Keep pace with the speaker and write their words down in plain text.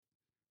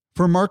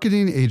For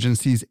marketing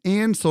agencies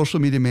and social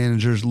media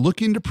managers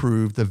looking to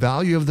prove the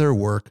value of their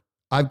work,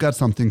 I've got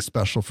something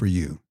special for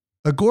you.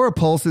 Agora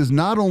Pulse is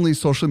not only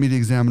Social Media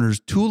Examiner's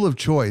tool of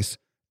choice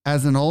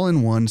as an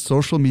all-in-one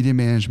social media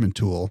management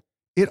tool,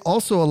 it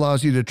also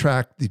allows you to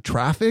track the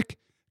traffic,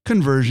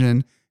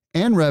 conversion,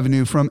 and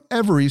revenue from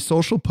every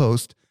social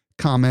post,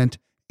 comment,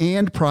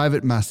 and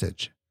private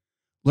message.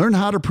 Learn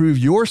how to prove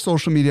your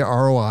social media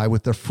ROI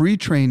with a free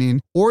training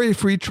or a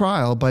free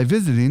trial by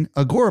visiting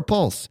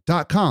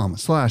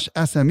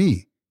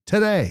agorapulse.com/SME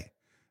today.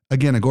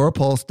 Again,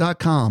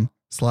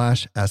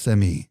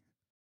 agorapulse.com/SME.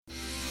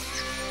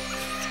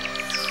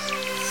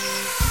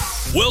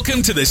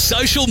 Welcome to the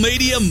Social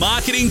Media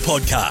Marketing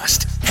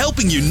Podcast,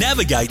 helping you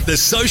navigate the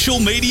social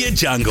media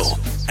jungle.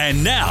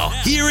 And now,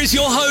 here is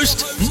your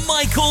host,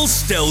 Michael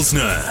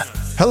Stelzner.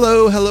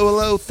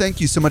 Hello. Thank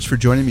you so much for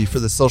joining me for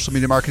the Social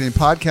Media Marketing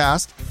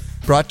Podcast,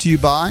 brought to you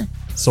by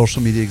Social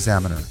Media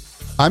Examiner.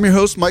 I'm your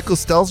host, Michael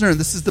Stelzner, and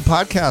this is the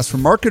podcast for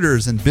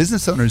marketers and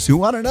business owners who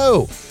want to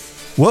know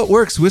what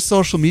works with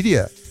social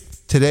media.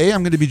 Today,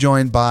 I'm going to be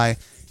joined by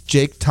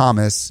Jake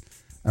Thomas,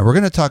 and we're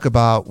going to talk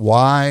about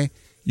why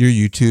your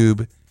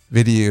YouTube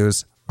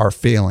videos are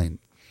failing.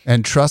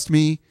 And trust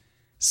me,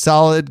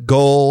 solid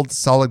gold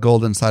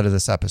inside of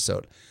this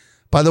episode.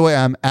 By the way,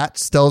 I'm at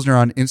Stelzner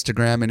on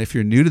Instagram, and if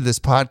you're new to this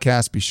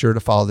podcast, be sure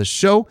to follow this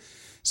show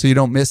so you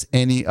don't miss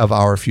any of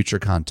our future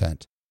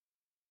content.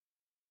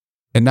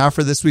 And now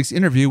for this week's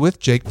interview with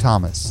Jake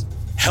Thomas.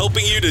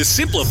 Helping you to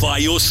simplify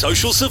your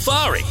social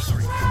safari.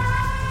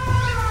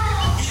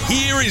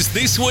 Here is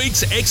this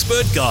week's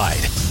expert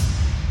guide.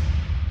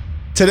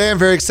 Today, I'm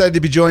very excited to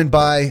be joined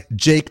by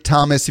Jake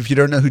Thomas. If you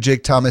don't know who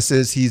Jake Thomas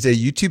is, he's a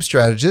YouTube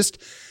strategist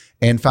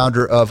and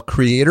founder of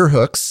Creator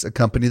Hooks, a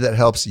company that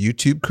helps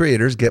YouTube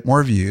creators get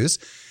more views.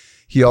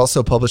 He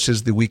also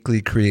publishes the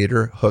weekly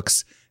Creator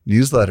Hooks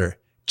newsletter.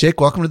 Jake,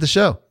 welcome to the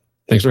show.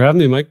 Thanks for having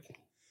me, Mike.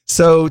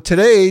 So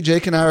today,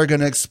 Jake and I are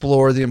going to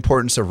explore the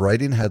importance of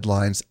writing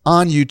headlines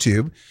on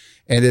YouTube.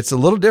 And it's a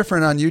little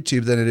different on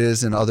YouTube than it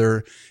is in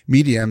other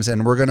mediums.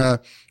 And we're going to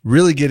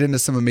really get into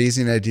some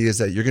amazing ideas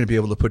that you're going to be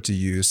able to put to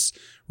use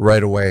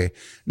right away.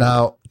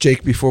 Now,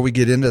 Jake, before we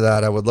get into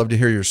that, I would love to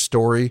hear your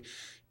story.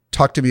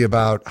 Talk to me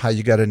about how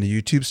you got into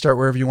YouTube. Start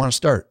wherever you want to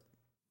start.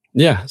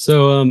 Yeah.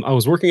 So I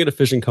was working at a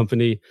fishing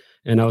company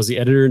and I was the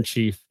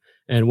editor-in-chief.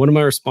 And one of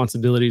my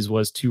responsibilities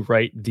was to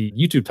write the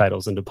YouTube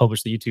titles and to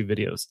publish the YouTube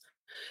videos.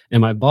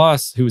 And my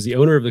boss, who was the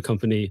owner of the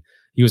company,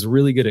 he was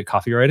really good at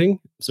copywriting.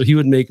 So he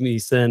would make me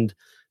send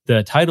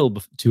the title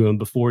to him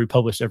before we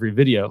published every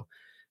video.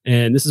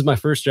 And this is my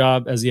first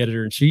job as the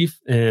editor-in-chief.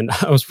 And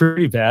I was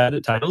pretty bad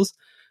at titles.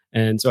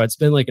 And so I'd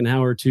spend like an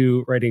hour or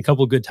two writing a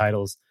couple of good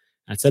titles.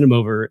 I'd send him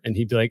over and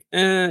he'd be like,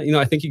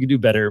 I think you could do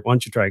better. Why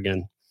don't you try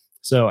again?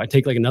 So I'd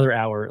take like another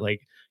hour,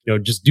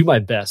 just do my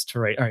best to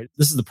write, all right,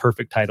 this is the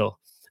perfect title.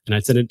 And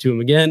I'd send it to him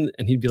again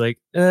and he'd be like,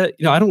 I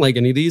don't like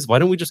any of these. Why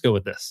don't we just go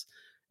with this?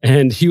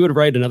 And he would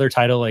write another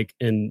title like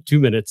in 2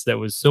 minutes that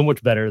was so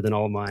much better than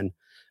all of mine.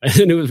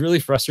 And it was really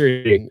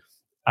frustrating.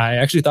 I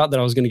actually thought that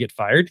I was going to get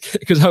fired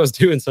because I was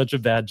doing such a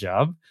bad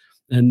job.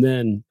 And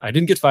then I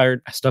didn't get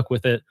fired. I stuck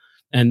with it.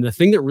 And the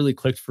thing that really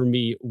clicked for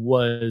me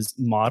was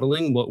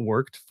modeling what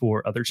worked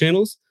for other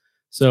channels.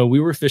 So we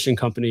were a fishing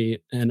company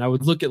and I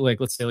would look at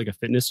let's say a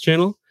fitness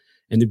channel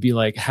and it'd be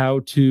like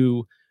how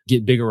to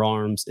get bigger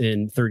arms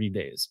in 30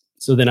 days.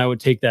 So then I would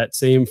take that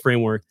same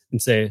framework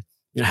and say,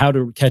 how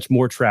to catch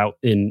more trout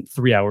in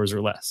 3 hours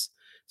or less.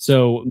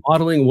 So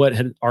modeling what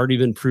had already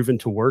been proven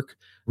to work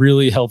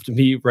really helped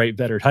me write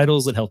better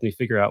titles. It helped me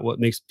figure out what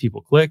makes people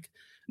click.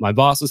 My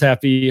boss was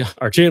happy.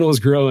 Our channel was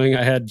growing.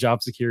 I had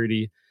job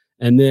security.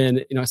 And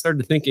then, I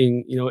started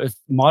thinking, if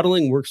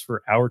modeling works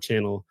for our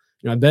channel,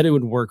 I bet it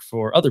would work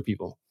for other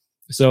people.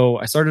 So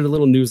I started a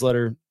little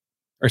newsletter.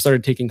 I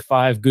started taking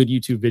 5 good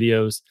YouTube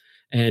videos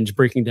and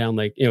breaking down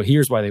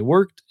here's why they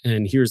worked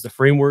and here's the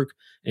framework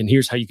and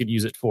here's how you could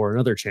use it for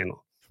another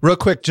channel. Real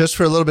quick, just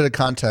for a little bit of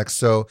context.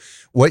 So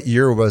what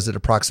year was it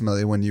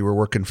approximately when you were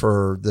working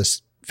for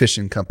this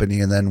fishing company?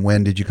 And then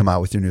when did you come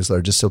out with your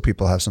newsletter? Just so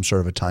people have some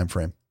sort of a time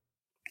frame.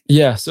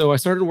 Yeah. So I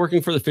started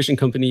working for the fishing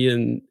company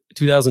in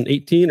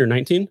 2018 or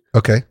 19.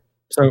 Okay.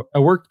 So I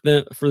worked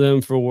for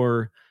them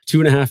for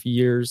 2.5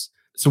 years.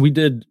 So we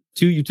did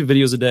 2 YouTube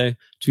videos a day,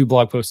 2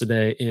 blog posts a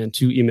day, and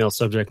 2 email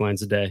subject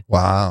lines a day.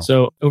 Wow.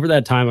 So over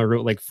that time, I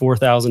wrote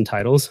 4,000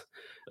 titles.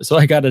 So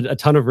I got a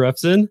ton of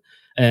reps in.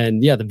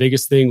 And yeah, the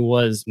biggest thing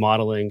was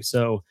modeling.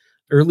 So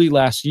early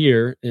last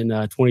year in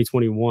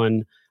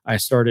 2021, I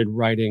started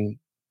writing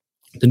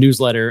the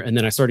newsletter and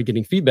then I started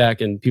getting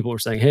feedback and people were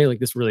saying, hey,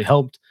 this really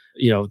helped.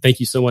 Thank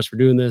you so much for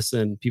doing this.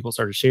 And people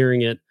started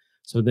sharing it.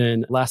 So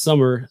then last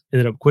summer,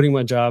 ended up quitting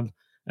my job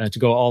to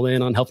go all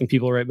in on helping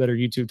people write better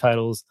YouTube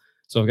titles.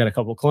 So I've got a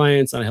couple of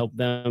clients and I help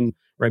them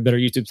write better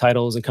YouTube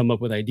titles and come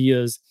up with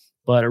ideas.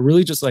 But I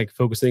really just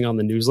focusing on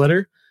the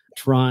newsletter,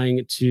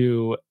 trying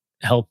to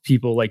help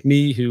people like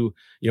me who,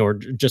 are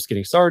just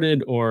getting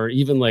started, or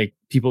even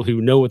people who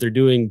know what they're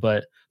doing,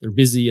 but they're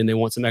busy and they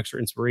want some extra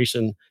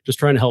inspiration, just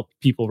trying to help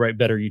people write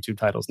better YouTube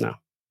titles now.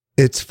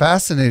 It's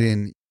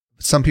fascinating.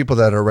 some people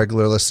that are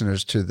regular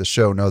listeners to the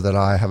show know that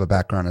I have a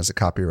background as a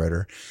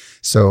copywriter.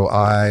 So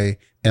I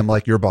am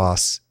like your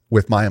boss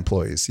with my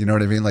employees. You know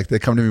what I mean? Like they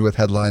come to me with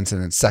headlines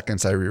and in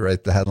seconds I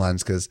rewrite the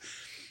headlines because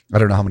I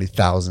don't know how many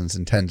thousands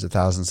and tens of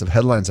thousands of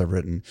headlines I've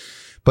written.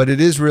 But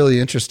it is really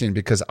interesting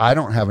because I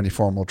don't have any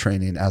formal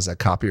training as a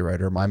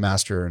copywriter. My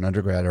master and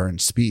undergrad are in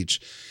speech.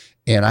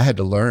 And I had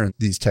to learn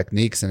these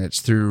techniques, and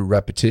it's through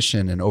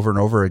repetition and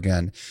over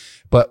again.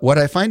 But what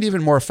I find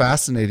even more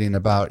fascinating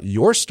about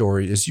your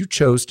story is you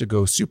chose to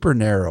go super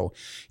narrow.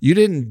 You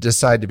didn't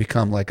decide to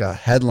become like a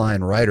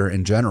headline writer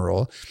in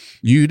general.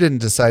 You didn't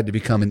decide to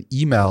become an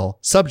email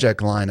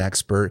subject line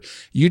expert.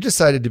 You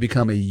decided to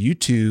become a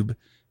YouTube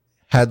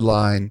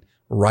headline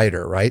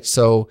writer, right?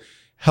 So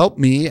help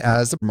me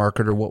as a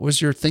marketer. What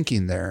was your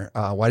thinking there?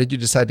 Why did you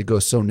decide to go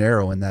so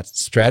narrow in that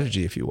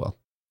strategy, if you will?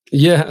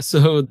 Yeah.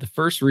 So the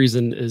first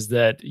reason is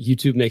that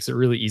YouTube makes it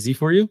really easy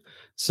for you.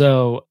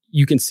 So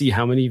you can see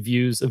how many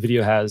views a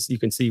video has. You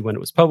can see when it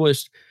was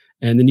published.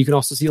 And then you can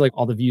also see like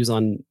all the views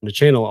on the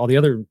channel, all the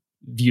other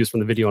views from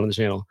the video on the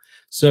channel.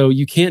 So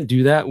you can't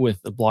do that with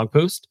a blog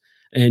post,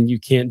 and you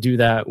can't do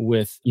that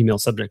with email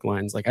subject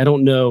lines. Like I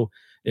don't know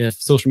if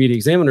Social Media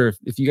Examiner,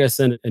 if you guys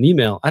send an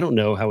email, I don't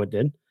know how it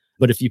did.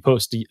 But if you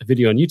post a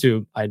video on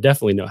YouTube, I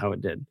definitely know how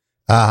it did.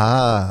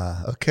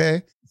 Ah,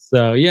 okay.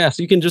 So yeah,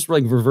 so you can just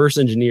like reverse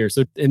engineer.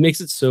 So it makes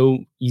it so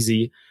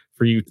easy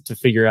for you to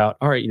figure out,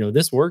 all right,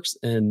 this works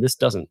and this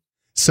doesn't.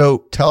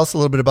 So tell us a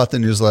little bit about the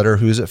newsletter.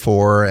 Who's it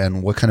for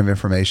and what kind of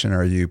information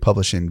are you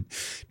publishing,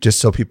 just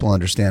so people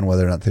understand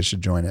whether or not they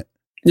should join it?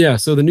 Yeah,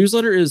 so the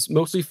newsletter is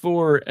mostly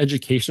for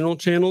educational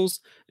channels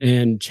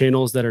and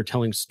channels that are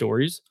telling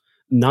stories,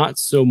 not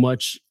so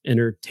much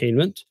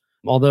entertainment,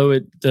 although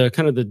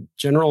the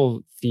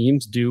general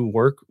themes do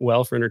work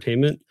well for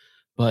entertainment,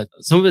 but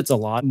some of it's a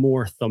lot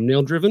more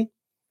thumbnail driven.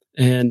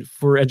 And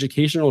for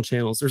educational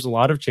channels, there's a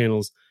lot of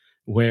channels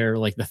where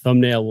like the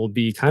thumbnail will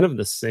be kind of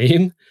the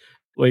same.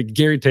 Like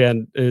Gary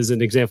Tan is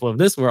an example of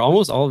this, where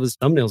almost all of his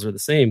thumbnails are the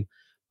same,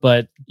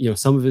 but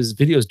some of his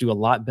videos do a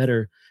lot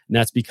better, and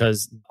that's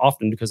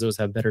often because those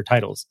have better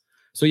titles.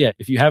 So yeah,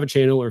 if you have a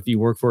channel or if you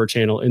work for a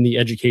channel in the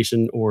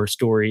education or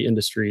story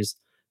industries,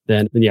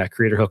 then yeah,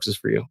 Creator Hooks is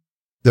for you.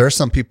 There are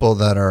some people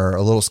that are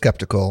a little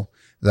skeptical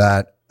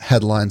that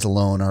headlines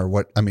alone are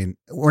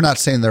we're not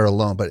saying they're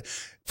alone, but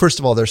first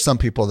of all, there's some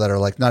people that are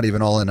like not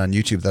even all in on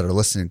YouTube that are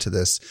listening to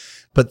this,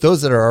 but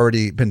those that are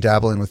already been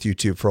dabbling with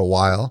YouTube for a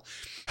while,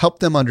 help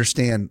them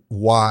understand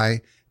why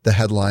the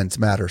headlines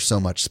matter so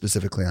much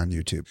specifically on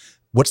YouTube.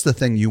 What's the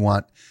thing you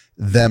want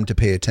them to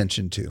pay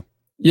attention to?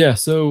 Yeah.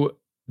 So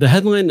the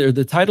headline or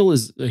the title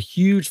is a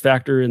huge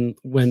factor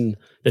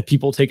that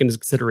people take into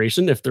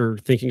consideration if they're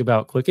thinking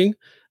about clicking.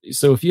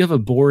 So if you have a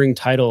boring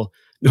title,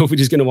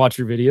 nobody's going to watch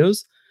your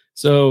videos.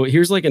 So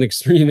here's like an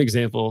extreme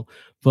example,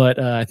 but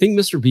I think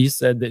Mr. Beast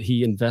said that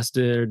he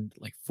invested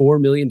like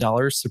 $4 million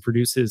to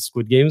produce his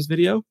Squid Games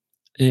video.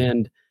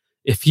 And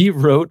if he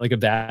wrote like a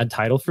bad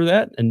title for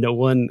that and no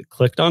one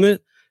clicked on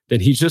it,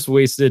 then he just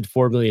wasted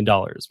 $4 million,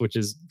 which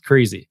is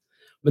crazy.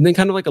 But then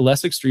kind of like a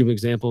less extreme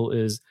example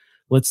is,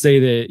 let's say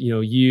that,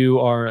 you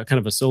are a kind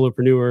of a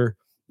solopreneur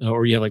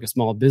or you have like a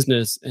small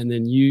business, and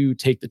then you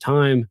take the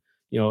time,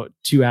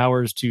 2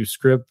 hours to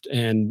script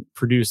and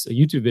produce a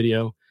YouTube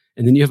video,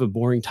 and then you have a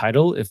boring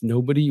title. If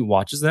nobody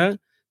watches that,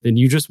 then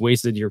you just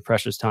wasted your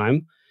precious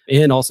time.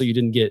 And also you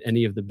didn't get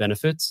any of the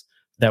benefits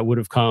that would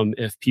have come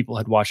if people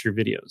had watched your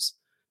videos.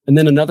 And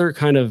then another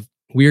kind of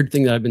weird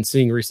thing that I've been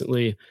seeing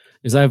recently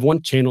is I have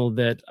one channel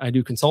that I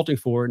do consulting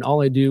for, and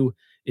all I do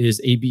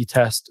is A/B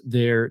test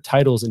their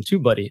titles in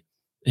TubeBuddy.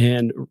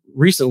 And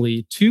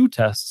recently, 2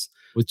 tests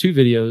with 2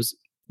 videos,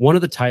 one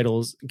of the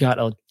titles got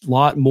a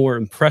lot more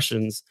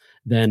impressions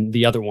than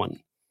the other one.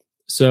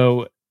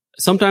 So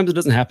sometimes it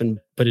doesn't happen,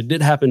 but it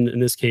did happen in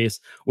this case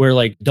where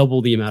like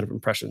double the amount of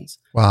impressions.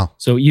 Wow.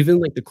 So even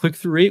like the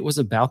click-through rate was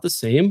about the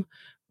same,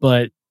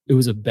 but it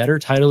was a better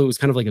title. It was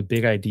kind of like a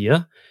big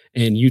idea,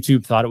 and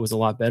YouTube thought it was a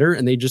lot better,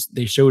 and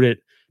they showed it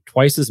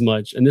twice as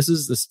much. And this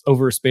is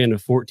over a span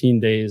of 14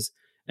 days.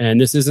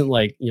 And this isn't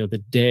like,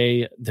 the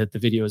day that the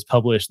video is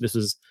published. This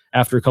is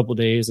after a couple of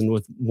days. And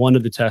with one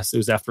of the tests, it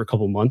was after a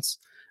couple of months.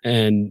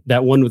 And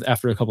that one with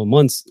after a couple of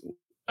months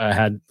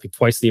had like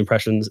twice the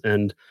impressions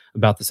and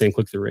about the same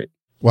click-through rate.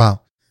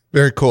 Wow.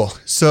 Very cool.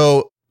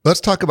 So let's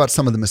talk about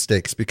some of the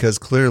mistakes, because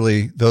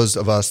clearly those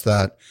of us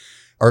that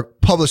are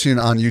publishing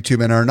on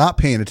YouTube and are not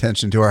paying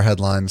attention to our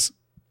headlines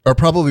are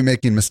probably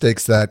making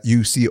mistakes that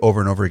you see over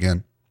and over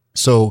again.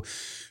 So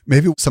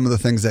maybe some of the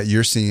things that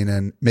you're seeing,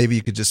 and maybe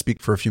you could just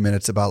speak for a few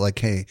minutes about like,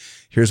 hey,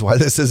 here's why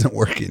this isn't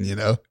working,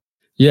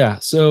 Yeah.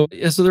 So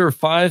there are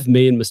 5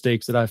 main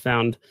mistakes that I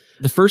found.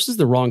 The first is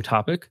the wrong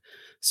topic.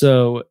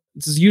 So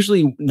this is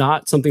usually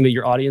not something that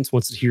your audience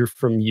wants to hear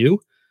from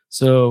you.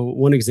 So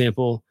one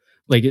example,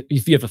 like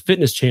if you have a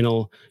fitness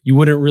channel, you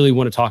wouldn't really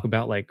want to talk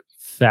about like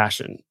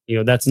fashion.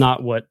 That's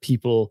not what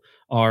people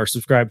are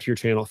subscribed to your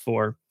channel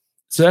for.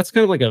 So that's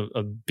kind of like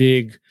a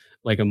big,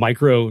 like a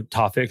micro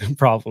topic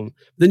problem.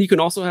 Then you can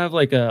also have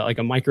like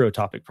a micro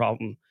topic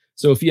problem.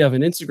 So if you have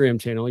an Instagram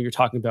channel, you're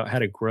talking about how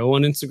to grow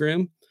on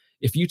Instagram.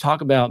 If you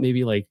talk about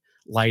maybe like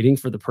lighting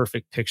for the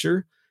perfect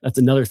picture, that's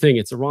another thing.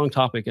 It's the wrong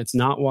topic. It's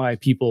not why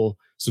people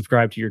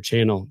subscribe to your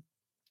channel.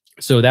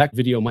 So that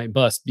video might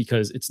bust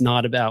because it's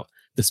not about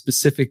the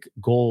specific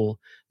goal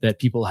that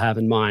people have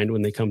in mind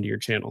when they come to your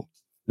channel.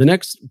 The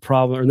next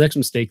problem or next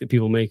mistake that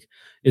people make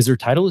is their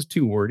title is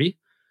too wordy.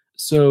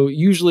 So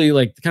usually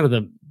like kind of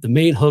the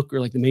main hook or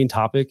like the main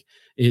topic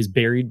is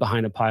buried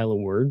behind a pile of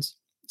words.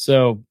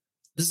 So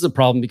this is a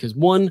problem because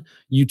one,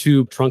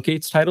 YouTube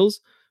truncates titles.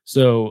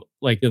 So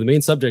like the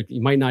main subject,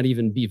 you might not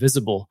even be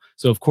visible.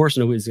 So of course,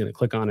 nobody's going to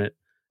click on it.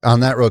 On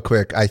that real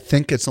quick, I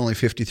think it's only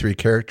 53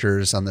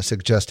 characters on the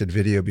suggested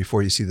video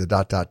before you see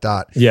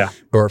the ... Yeah.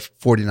 Or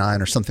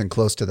 49 or something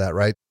close to that,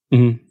 right?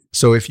 Mm-hmm.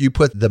 So if you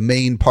put the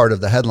main part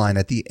of the headline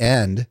at the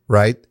end,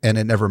 right, and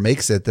it never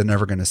makes it, they're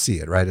never going to see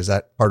it, right? Is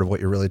that part of what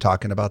you're really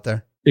talking about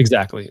there?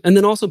 Exactly. And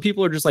then also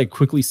people are just like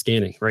quickly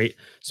scanning, right?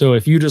 So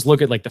if you just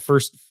look at like the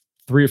first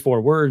 3 or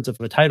 4 words of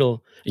the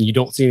title and you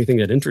don't see anything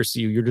that interests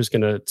you, you're just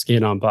going to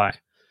scan on by.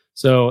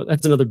 So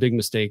that's another big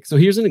mistake. So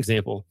here's an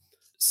example.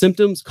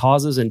 Symptoms,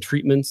 causes, and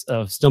treatments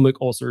of stomach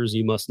ulcers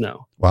you must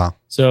know. Wow.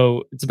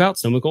 So it's about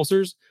stomach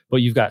ulcers,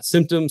 but you've got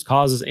symptoms,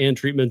 causes, and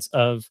treatments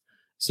of.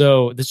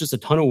 So there's just a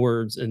ton of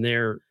words in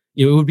there.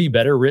 It would be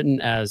better written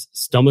as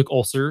stomach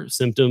ulcer,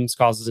 symptoms,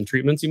 causes, and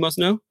treatments you must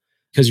know,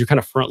 because you're kind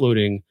of front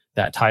loading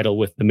that title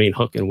with the main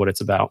hook and what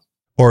it's about.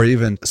 Or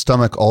even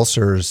stomach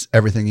ulcers,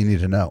 everything you need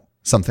to know,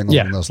 something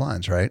along those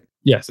lines, right?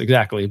 Yes,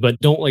 exactly. But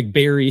don't like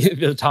bury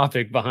the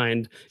topic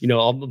behind,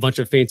 a bunch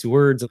of fancy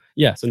words.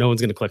 Yeah, so no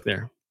one's going to click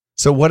there.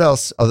 So what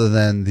else other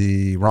than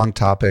the wrong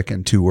topic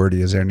and too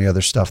wordy? Is there any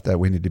other stuff that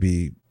we need to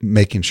be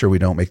making sure we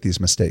don't make these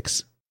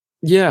mistakes?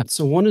 Yeah.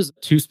 So one is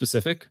too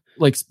specific.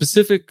 Like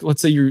specific,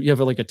 let's say you have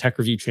like a tech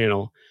review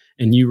channel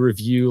and you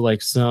review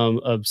like some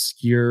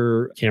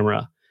obscure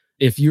camera.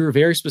 If you're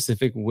very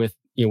specific with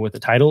the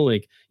title,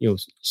 like,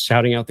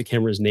 shouting out the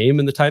camera's name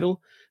in the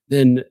title,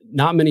 then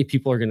not many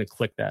people are going to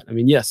click that. I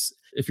mean, yes,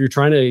 if you're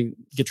trying to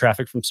get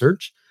traffic from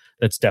search,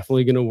 that's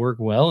definitely going to work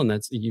well.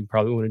 And you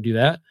probably want to do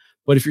that.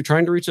 But if you're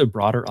trying to reach a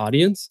broader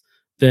audience,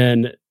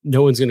 then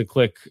no one's going to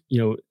click,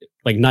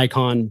 like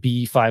Nikon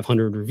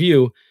B500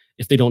 review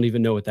if they don't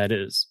even know what that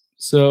is.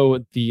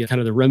 So the kind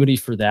of the remedy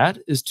for that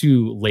is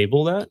to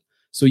label that.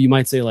 So you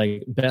might say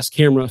like best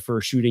camera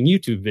for shooting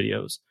YouTube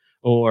videos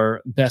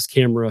or best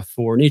camera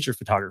for nature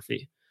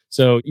photography.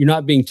 So you're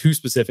not being too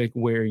specific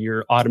where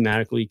you're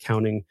automatically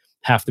counting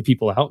half the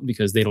people out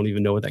because they don't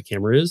even know what that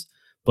camera is.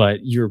 But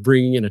you're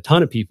bringing in a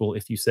ton of people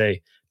if you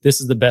say, this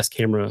is the best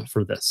camera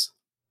for this.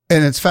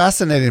 And it's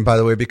fascinating, by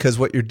the way, because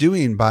what you're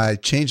doing by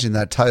changing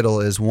that title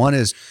is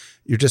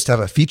you just have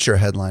a feature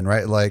headline,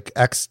 right? Like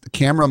X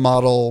camera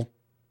model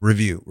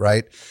review,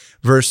 right?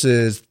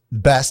 Versus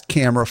best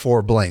camera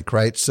for blank,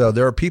 right? So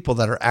there are people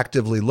that are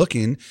actively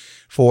looking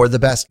for the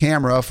best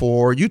camera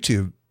for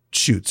YouTube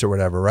shoots or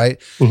whatever, right?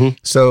 Mm-hmm.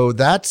 So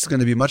that's going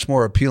to be much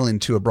more appealing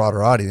to a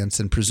broader audience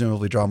and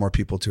presumably draw more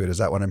people to it. Is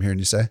that what I'm hearing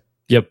you say?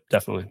 Yep,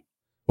 definitely.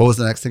 What was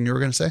the next thing you were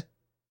going to say?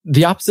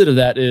 The opposite of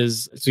that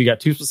is, so you got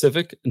too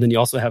specific and then you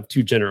also have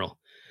too general.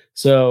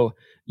 So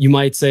you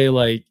might say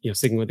like,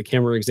 sticking with the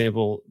camera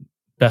example,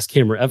 best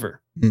camera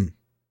ever. Mm.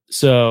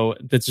 So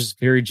that's just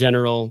very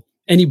general.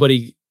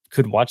 Anybody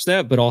could watch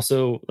that, but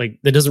also like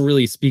that doesn't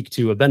really speak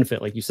to a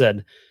benefit, like you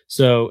said.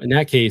 So in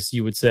that case,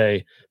 you would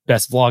say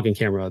best vlogging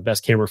camera,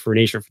 best camera for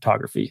nature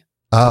photography.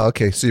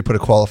 Okay. So you put a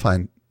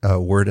qualifying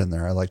word in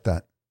there. I like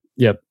that.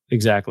 Yep,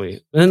 exactly.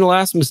 And then the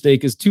last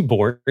mistake is too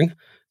boring.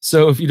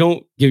 So if you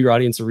don't give your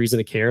audience a reason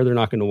to care, they're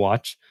not going to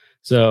watch.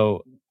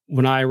 So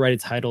when I write a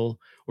title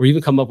or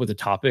even come up with a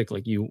topic,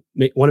 like you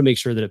want to make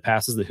sure that it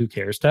passes the who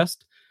cares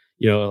test.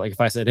 Like if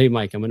I said, hey,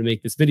 Mike, I'm going to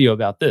make this video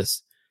about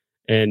this.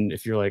 And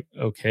if you're like,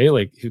 okay,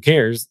 like who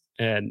cares?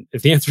 And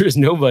if the answer is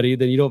nobody,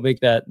 then you don't make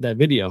that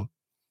video.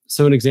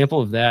 So an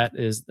example of that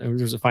is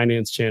there's a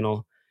finance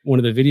channel. One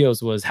of the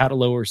videos was how to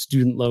lower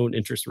student loan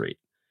interest rate.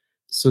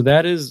 So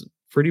that is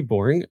pretty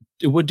boring.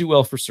 It would do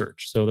well for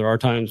search. So there are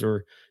times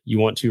where you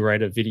want to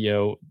write a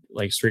video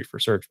like straight for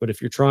search. But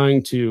if you're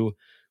trying to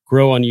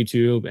grow on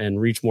YouTube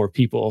and reach more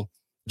people,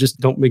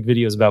 just don't make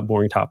videos about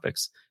boring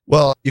topics.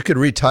 Well, you could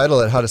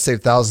retitle it How to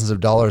Save Thousands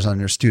of Dollars on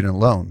Your Student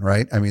Loan,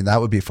 right? I mean,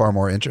 that would be far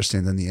more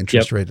interesting than the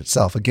interest rate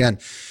itself. Again,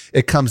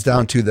 it comes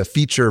down to the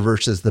feature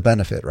versus the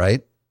benefit,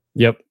 right?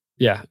 Yep.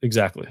 Yeah,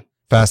 exactly.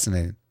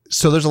 Fascinating.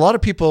 So there's a lot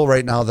of people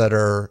right now that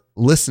are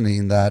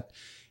listening that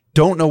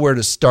don't know where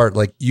to start.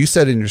 Like you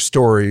said in your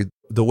story,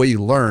 the way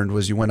you learned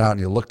was you went out and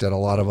you looked at a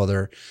lot of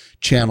other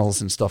channels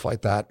and stuff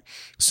like that.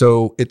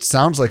 So it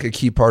sounds like a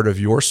key part of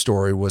your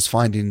story was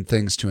finding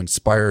things to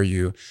inspire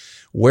you.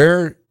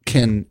 Where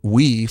can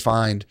we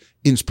find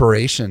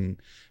inspiration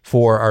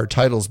for our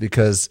titles?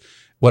 Because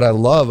what I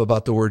love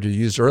about the word you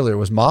used earlier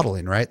was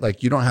modeling, right?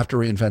 Like you don't have to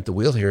reinvent the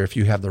wheel here if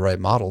you have the right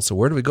model. So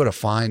where do we go to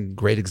find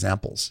great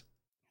examples?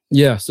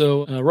 Yeah.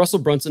 So Russell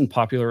Brunson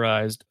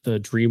popularized the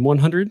Dream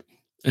 100.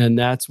 And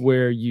that's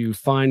where you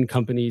find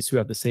companies who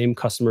have the same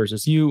customers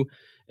as you,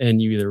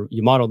 and you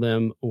model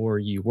them or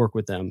you work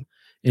with them.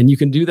 And you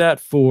can do that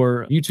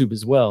for YouTube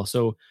as well.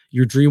 So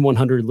your Dream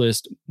 100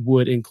 list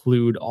would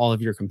include all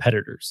of your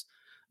competitors.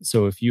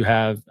 So if you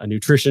have a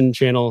nutrition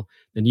channel,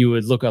 then you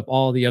would look up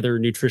all the other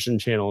nutrition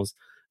channels.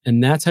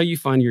 And that's how you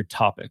find your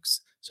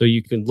topics. So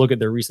you can look at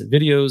their recent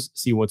videos,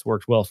 see what's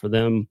worked well for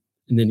them.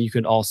 And then you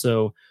can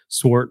also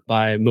sort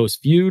by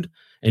most viewed,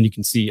 and you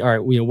can see, all right,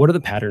 what are the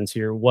patterns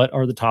here? What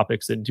are the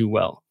topics that do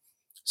well?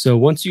 So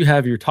once you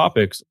have your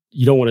topics,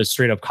 you don't want to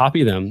straight up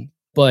copy them,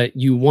 but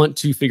you want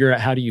to figure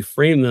out how do you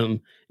frame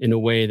them in a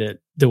way that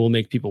will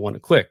make people want to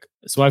click.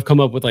 So I've come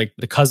up with like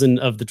the cousin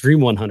of the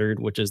Dream 100,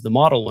 which is the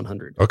Model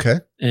 100. Okay.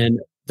 And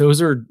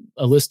those are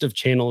a list of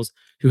channels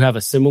who have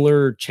a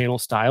similar channel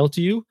style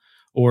to you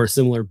or a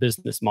similar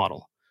business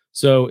model.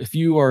 So if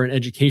you are an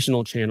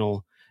educational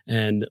channel,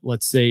 and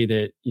let's say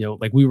that,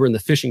 like we were in the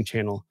fishing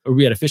channel, or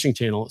we had a fishing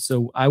channel,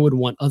 so I would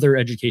want other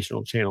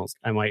educational channels.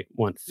 I might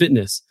want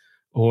fitness,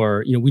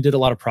 or, we did a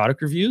lot of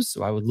product reviews.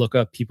 So I would look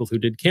up people who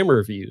did camera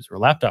reviews or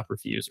laptop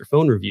reviews or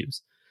phone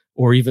reviews,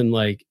 or even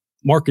like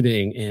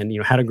marketing and,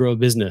 how to grow a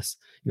business,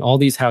 all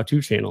these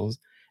how-to channels.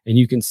 And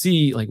you can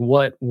see like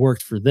what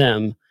worked for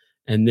them.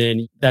 And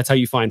then that's how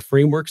you find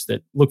frameworks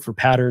that look for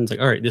patterns like,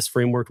 all right, this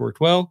framework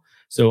worked well,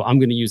 so I'm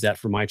going to use that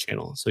for my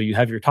channel. So you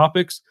have your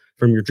topics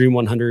from your Dream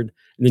 100,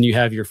 and then you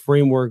have your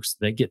frameworks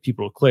that get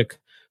people to click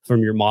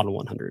from your Model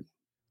 100.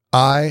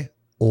 I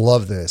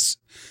love this.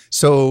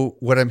 So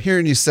what I'm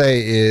hearing you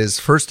say is,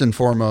 first and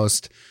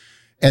foremost,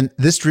 and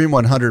this Dream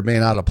 100 may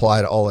not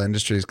apply to all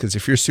industries, because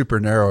if you're super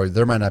narrow,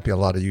 there might not be a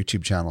lot of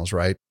YouTube channels,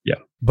 right? Yeah.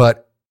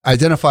 But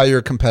identify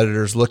your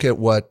competitors, look at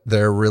what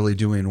they're really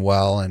doing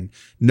well, and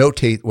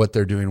notate what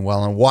they're doing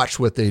well, and watch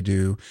what they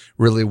do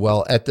really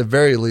well, at the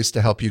very least,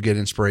 to help you get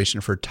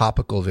inspiration for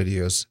topical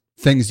videos,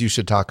 things you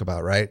should talk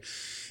about, right?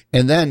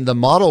 And then the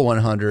Model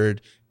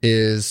 100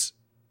 is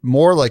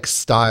more like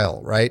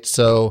style, right?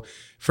 So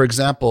for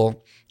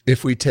example,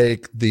 if we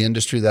take the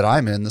industry that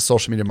I'm in, the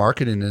social media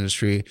marketing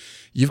industry,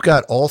 you've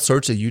got all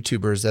sorts of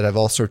YouTubers that have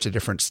all sorts of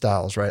different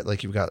styles, right?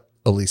 Like you've got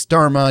Elise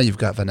Dharma, you've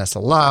got Vanessa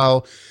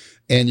Lau,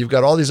 and you've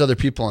got all these other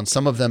people, and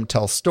some of them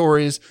tell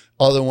stories.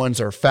 Other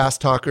ones are fast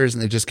talkers,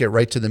 and they just get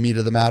right to the meat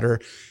of the matter.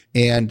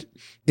 And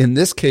in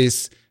this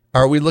case,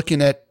 are we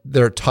looking at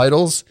their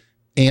titles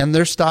and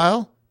their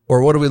style,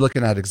 or what are we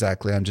looking at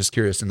exactly? I'm just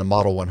curious in the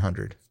Model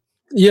 100.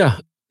 Yeah.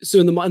 So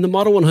in the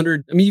Model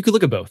 100, I mean, you could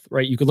look at both,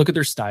 right? You could look at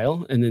their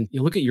style, and then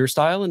you look at your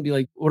style and be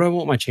like, what do I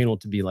want my channel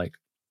to be like?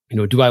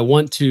 Do I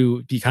want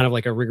to be kind of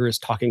like a rigorous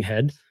talking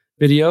head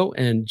video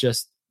and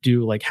just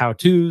do like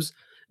how-tos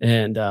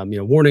and,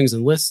 warnings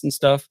and lists and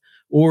stuff?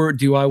 Or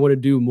do I want to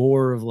do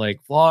more of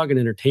like vlog and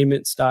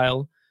entertainment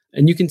style?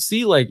 And you can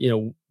see like,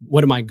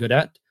 what am I good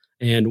at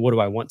and what do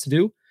I want to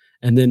do?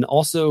 And then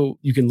also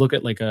you can look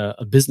at like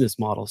a business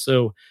model.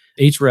 So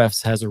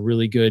Ahrefs has a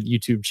really good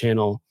YouTube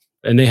channel,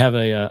 and they have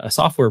a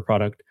software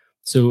product.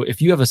 So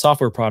if you have a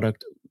software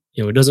product,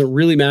 it doesn't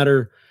really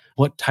matter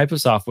what type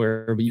of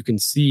software, but you can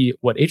see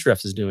what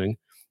Ahrefs is doing.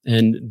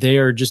 And they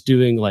are just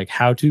doing like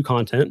how-to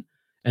content,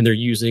 and they're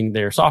using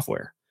their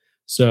software.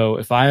 So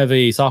if I have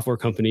a software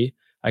company,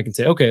 I can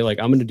say, okay, like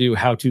I'm going to do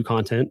how-to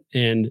content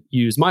and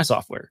use my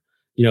software,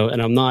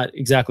 and I'm not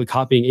exactly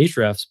copying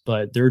Ahrefs,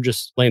 but they're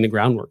just laying the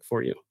groundwork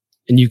for you.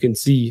 And you can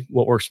see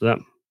what works for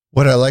them.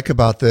 What I like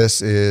about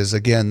this is,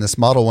 again, this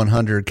Model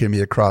 100 can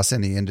be across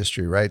any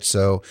industry, right?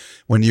 So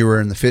when you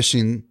were in the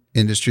fishing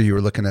industry, you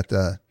were looking at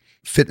the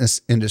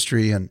fitness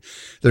industry, and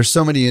there's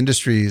so many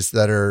industries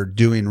that are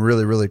doing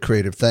really, really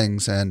creative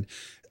things. And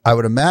I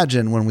would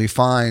imagine when we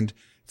find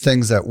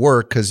things that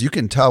work, because you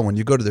can tell when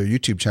you go to their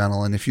YouTube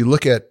channel, and if you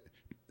look at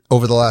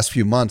over the last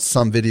few months,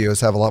 some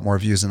videos have a lot more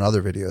views than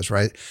other videos,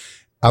 right?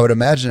 I would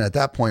imagine at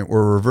that point,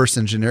 we're reverse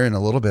engineering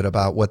a little bit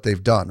about what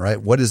they've done,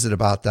 right? What is it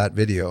about that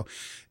video?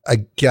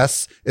 I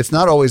guess it's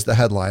not always the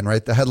headline,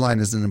 right? The headline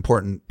is an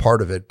important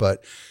part of it,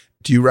 but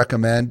do you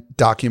recommend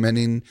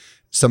documenting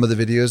some of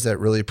the videos that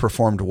really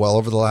performed well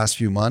over the last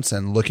few months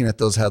and looking at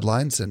those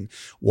headlines and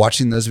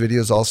watching those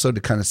videos also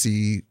to kind of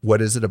see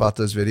what is it about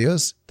those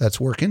videos that's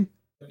working?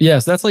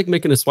 Yes, that's like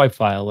making a swipe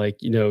file. Like,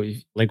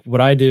 like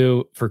what I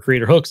do for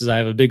Creator Hooks is I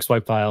have a big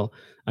swipe file.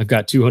 I've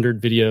got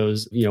 200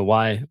 videos,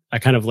 why I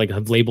kind of like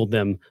have labeled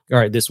them. All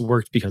right, this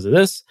worked because of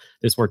this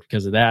worked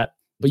because of that.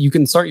 But you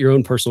can start your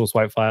own personal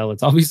swipe file.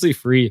 It's obviously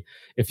free.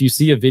 If you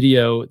see a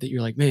video that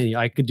you're like, man,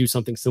 I could do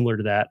something similar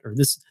to that, or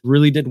this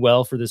really did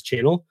well for this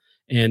channel,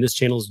 and this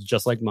channel is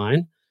just like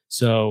mine.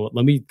 So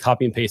let me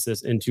copy and paste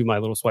this into my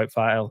little swipe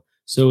file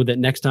so that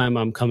next time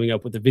I'm coming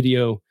up with a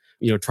video,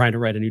 trying to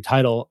write a new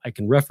title, I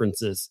can reference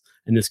this,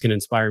 and this can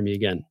inspire me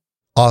again.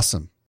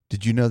 Awesome.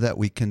 Did you know that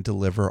we can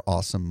deliver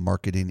awesome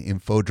marketing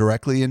info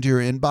directly into your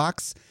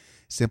inbox?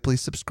 Simply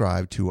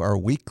subscribe to our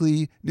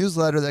weekly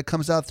newsletter that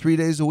comes out 3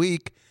 days a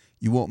week.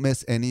 You won't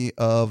miss any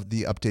of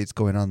the updates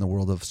going on in the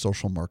world of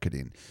social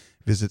marketing.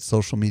 Visit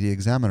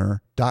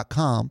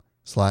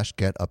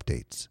socialmediaexaminer.com/get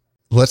updates.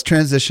 Let's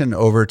transition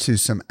over to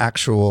some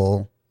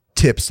actual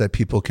tips that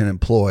people can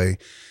employ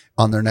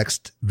on their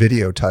next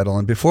video title.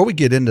 And before we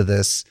get into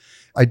this,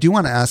 I do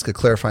want to ask a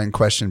clarifying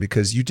question,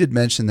 because you did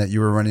mention that you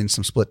were running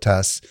some split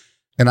tests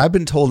And I've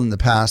been told in the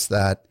past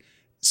that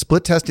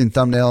split testing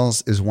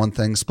thumbnails is one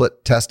thing,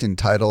 split testing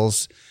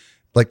titles,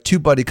 like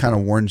TubeBuddy kind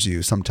of warns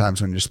you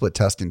sometimes when you're split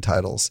testing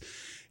titles.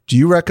 Do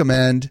you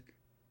recommend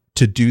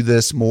to do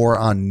this more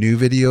on new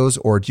videos,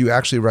 or do you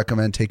actually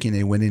recommend taking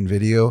a winning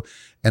video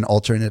and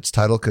altering its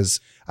title? Because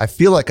I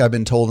feel like I've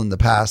been told in the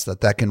past that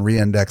that can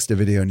re-index the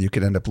video and you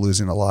could end up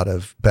losing a lot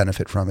of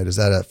benefit from it. Is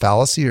that a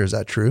fallacy or is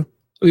that true?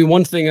 I mean,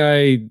 one thing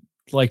I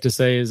like to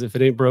say is if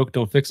it ain't broke,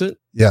 don't fix it.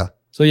 Yeah.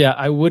 So yeah,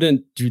 I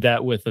wouldn't do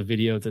that with a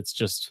video that's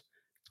just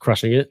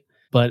crushing it.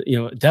 But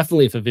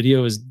definitely if a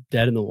video is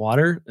dead in the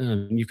water,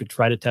 you could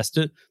try to test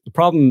it. The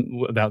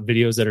problem about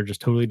videos that are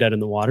just totally dead in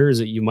the water is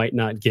that you might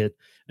not get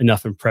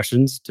enough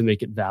impressions to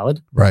make it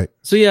valid. Right.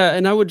 So yeah,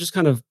 and I would just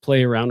kind of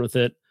play around with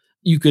it.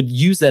 You could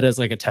use that as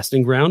like a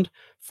testing ground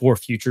for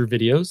future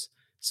videos.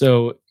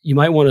 So you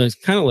might want to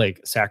kind of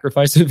like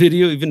sacrifice a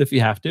video, even if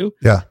you have to.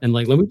 Yeah. And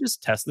like, let me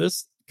just test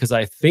this because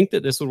I think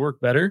that this would work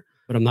better,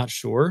 but I'm not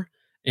sure.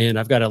 And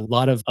I've got a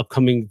lot of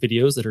upcoming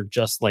videos that are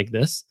just like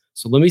this.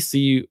 So let me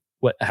see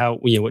what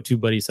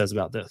TubeBuddy says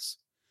about this.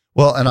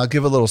 Well, and I'll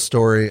give a little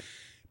story.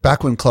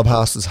 Back when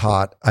Clubhouse was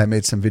hot, I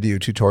made some video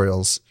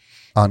tutorials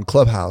on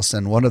Clubhouse,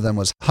 and one of them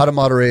was how to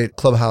moderate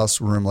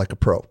Clubhouse room like a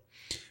pro.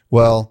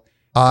 Well,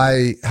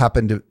 I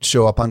happened to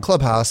show up on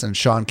Clubhouse, and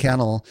Sean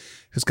Cannell,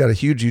 who's got a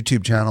huge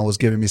YouTube channel, was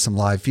giving me some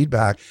live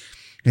feedback.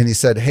 And he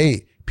said,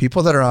 hey,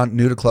 people that are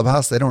new to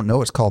Clubhouse, they don't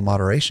know it's called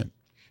moderation.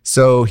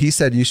 So he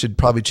said you should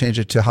probably change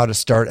it to how to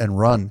start and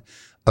run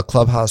a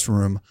Clubhouse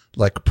room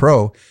like a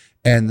pro.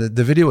 And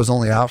the video was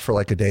only out for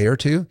like a day or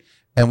two.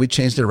 And we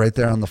changed it right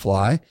there on the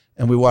fly.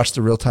 And we watched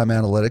the real-time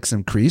analytics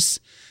increase.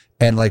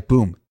 And like,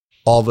 boom,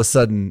 all of a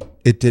sudden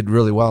it did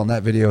really well. And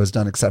that video has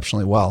done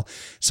exceptionally well.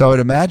 So I would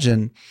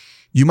imagine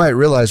you might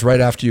realize right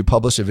after you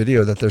publish a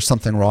video that there's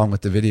something wrong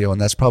with the video. And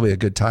that's probably a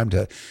good time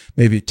to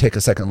maybe take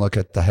a second look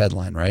at the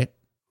headline, right?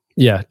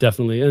 Yeah,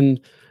 definitely.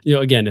 And,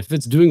 again, if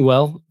it's doing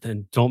well,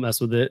 then don't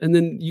mess with it. And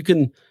then you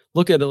can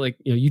look at it like,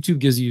 YouTube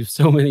gives you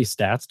so many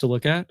stats to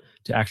look at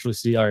to actually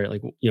see, all right,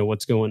 like,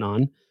 what's going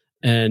on.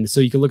 And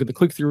so you can look at the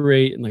click-through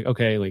rate and like,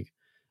 okay, like,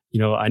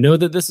 I know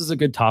that this is a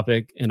good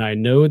topic and I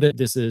know that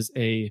this is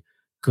a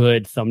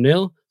good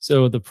thumbnail.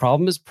 So the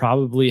problem is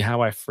probably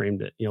how I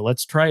framed it.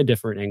 Let's try a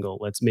different angle.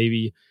 Let's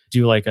maybe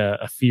do like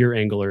a fear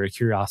angle or a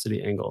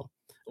curiosity angle.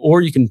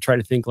 Or you can try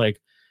to think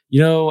like,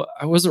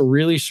 I wasn't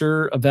really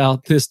sure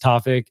about this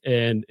topic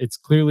and it's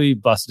clearly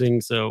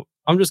busting. So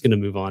I'm just going to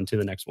move on to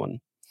the next one.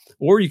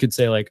 Or you could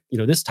say like,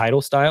 this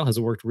title style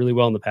has worked really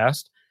well in the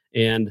past.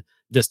 And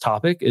this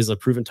topic is a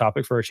proven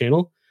topic for our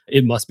channel.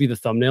 It must be the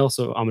thumbnail.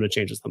 So I'm going to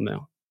change the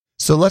thumbnail.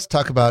 So let's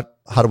talk about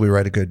how do we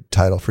write a good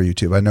title for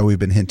YouTube? I know we've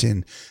been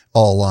hinting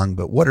all along,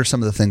 but what are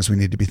some of the things we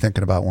need to be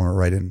thinking about when we're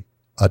writing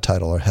a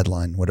title or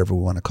headline, whatever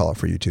we want to call it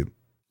for YouTube?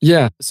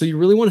 Yeah. So you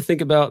really want to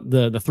think about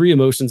the three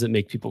emotions that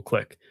make people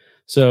click.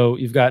 So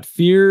you've got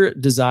fear,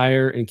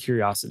 desire, and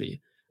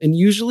curiosity. And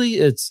usually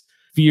it's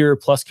fear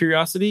plus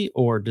curiosity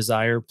or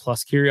desire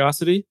plus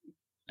curiosity.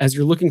 As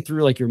you're looking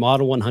through like your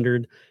Model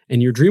 100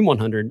 and your Dream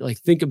 100, like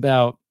think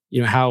about,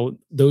 how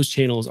those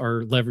channels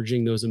are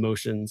leveraging those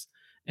emotions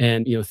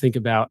and, think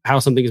about how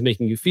something is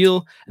making you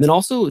feel. And then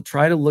also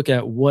try to look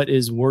at what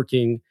is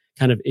working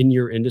kind of in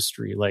your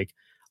industry. Like,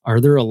 are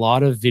there a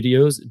lot of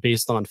videos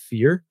based on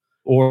fear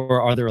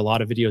or are there a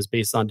lot of videos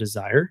based on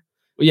desire?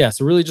 But yeah,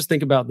 so really just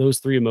think about those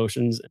three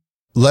emotions.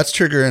 Let's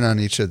trigger in on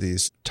each of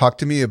these. Talk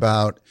to me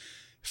about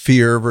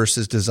fear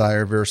versus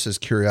desire versus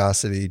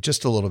curiosity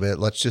just a little bit.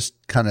 Let's just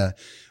kind of,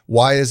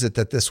 why is it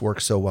that this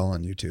works so well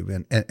on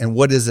YouTube? And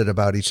what is it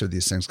about each of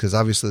these things? Because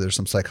obviously there's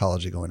some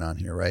psychology going on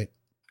here, right?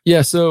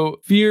 Yeah, so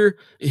fear,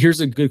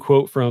 here's a good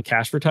quote from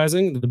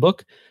Cashvertising, the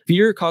book.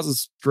 Fear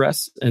causes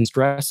stress and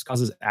stress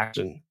causes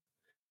action.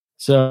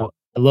 So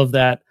I love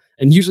that.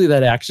 And usually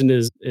that action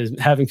is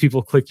having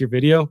people click your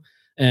video.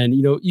 And,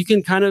 you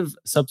can kind of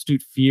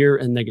substitute fear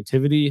and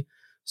negativity.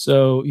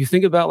 So you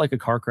think about like a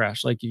car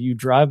crash, like if you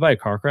drive by a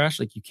car crash,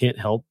 like you can't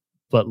help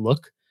but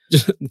look.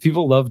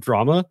 People love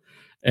drama.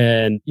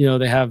 And,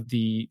 they have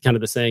the kind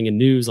of the saying in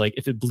news, like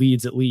if it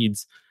bleeds, it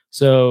leads.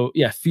 So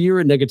yeah, fear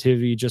and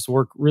negativity just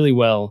work really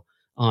well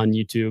on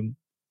YouTube.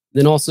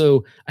 Then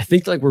also, I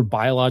think like we're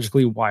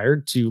biologically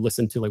wired to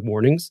listen to like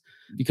warnings,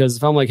 because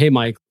if I'm like, hey,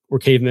 Mike, we're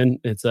cavemen,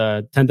 it's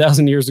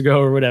 10,000 years ago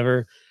or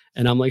whatever.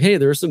 And I'm like, hey,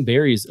 there are some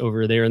berries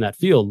over there in that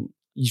field.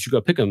 You should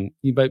go pick them.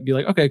 You might be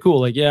like, okay, cool.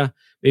 Like, yeah,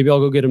 maybe I'll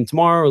go get them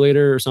tomorrow or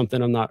later or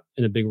something. I'm not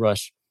in a big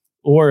rush.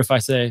 Or if I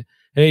say,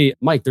 hey,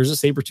 Mike, there's a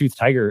saber-toothed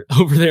tiger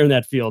over there in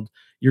that field,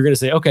 you're going to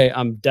say, okay,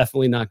 I'm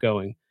definitely not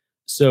going.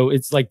 So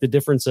it's like the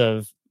difference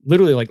of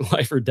literally like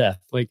life or death.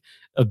 Like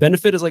a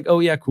benefit is like, oh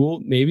yeah, cool,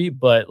 maybe.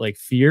 But like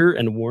fear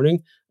and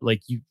warning,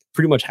 like you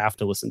pretty much have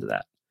to listen to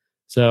that.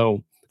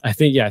 So I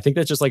think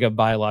that's just like a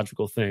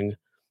biological thing.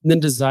 And then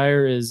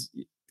desire is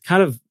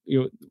kind of,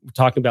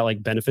 talking about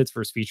like benefits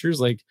versus features,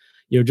 like,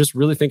 just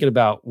really thinking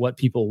about what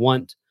people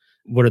want,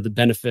 what are the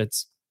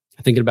benefits,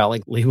 thinking about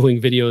like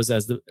labeling videos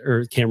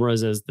or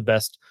cameras as the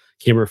best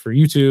camera for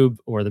YouTube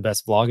or the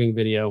best vlogging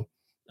video.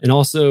 And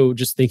also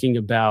just thinking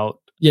about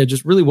Yeah,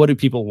 just really what do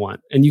people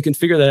want? And you can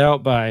figure that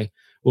out by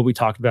what we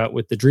talked about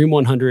with the Dream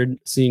 100,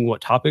 seeing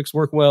what topics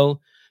work well.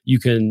 You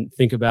can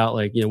think about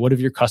like, what have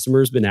your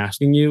customers been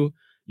asking you?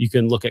 You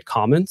can look at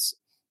comments.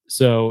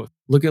 So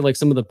look at like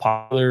some of the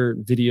popular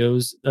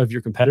videos of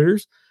your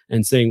competitors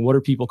and saying, what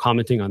are people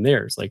commenting on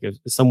theirs? Like if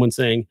someone's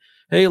saying,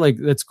 hey, like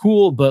that's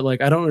cool, but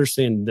like I don't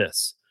understand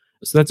this.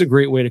 So that's a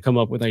great way to come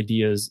up with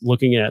ideas,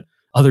 looking at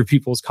other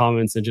people's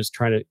comments and just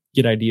trying to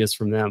get ideas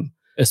from them,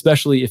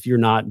 especially if you're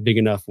not big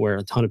enough where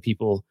a ton of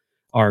people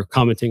are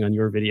commenting on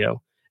your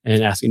video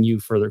and asking you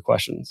further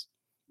questions.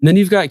 And then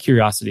you've got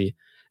curiosity.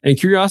 And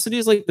curiosity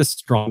is like the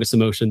strongest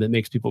emotion that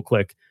makes people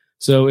click.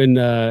 So in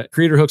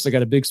Creator Hooks, I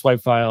got a big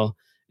swipe file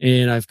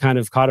and I've kind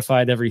of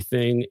codified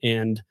everything.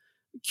 And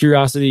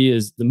curiosity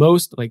is the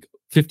most, like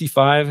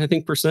 55, I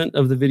think, %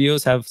 of the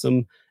videos have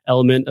some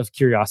element of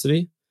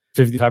curiosity,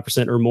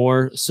 55% or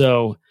more.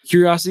 So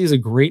curiosity is a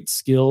great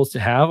skill to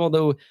have,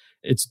 although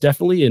it's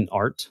definitely an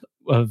art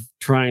of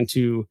trying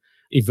to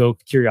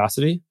evoke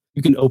curiosity.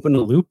 You can open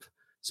a loop.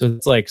 So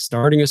it's like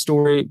starting a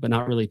story, but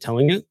not really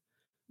telling it.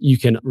 You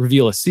can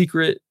reveal a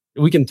secret.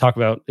 We can talk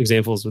about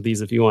examples with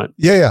these if you want.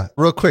 Yeah.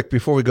 Real quick,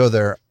 before we go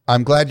there,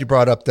 I'm glad you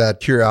brought up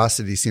that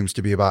curiosity seems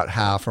to be about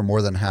half or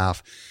more than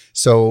half.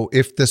 So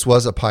if this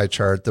was a pie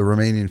chart, the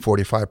remaining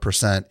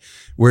 45%,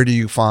 where do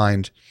you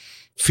find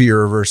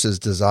fear versus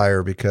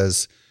desire?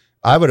 Because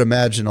I would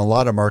imagine a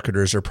lot of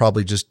marketers are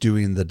probably just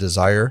doing the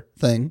desire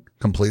thing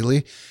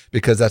completely,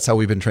 because that's how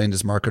we've been trained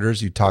as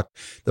marketers. You talk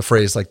the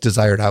phrase like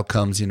desired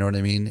outcomes, you know what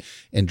I mean?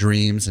 And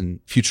dreams and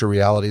future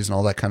realities and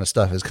all that kind of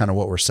stuff is kind of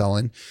what we're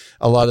selling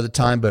a lot of the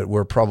time, but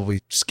we're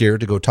probably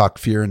scared to go talk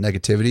fear and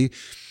negativity.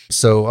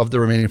 So of the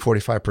remaining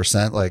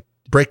 45%, like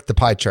break the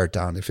pie chart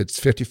down. If it's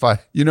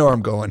 55, you know where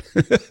I'm going.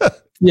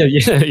 Yeah,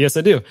 yes,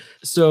 I do.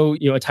 So,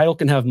 a title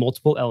can have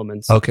multiple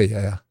elements. Okay,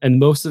 yeah. And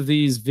most of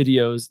these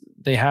videos,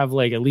 they have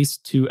like at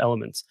least 2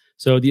 elements.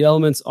 So the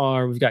elements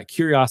are, we've got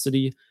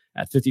curiosity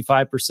at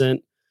 55%.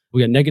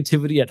 We got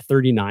negativity at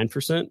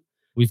 39%.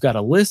 We've got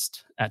a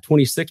list at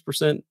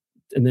 26%.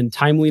 And then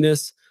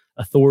timeliness,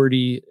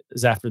 authority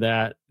is after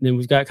that. And then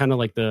we've got kind of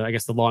like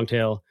the long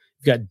tail.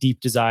 We've got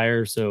deep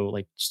desire. So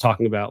like just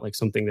talking about like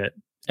something that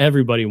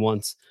everybody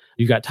wants.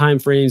 You've got time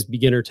frames,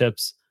 beginner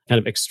tips, kind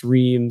of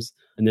extremes,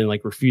 and then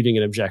like refuting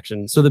an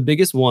objection. So the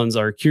biggest ones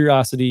are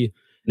curiosity,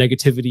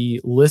 negativity,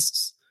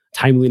 lists,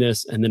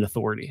 timeliness, and then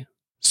authority.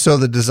 So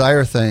the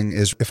desire thing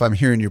is, if I'm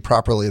hearing you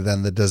properly,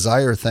 then the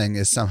desire thing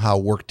is somehow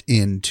worked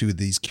into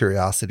these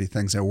curiosity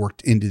things and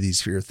worked into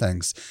these fear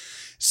things.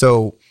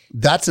 So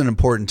that's an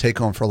important take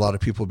home for a lot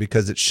of people,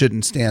 because it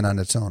shouldn't stand on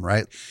its own,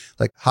 right?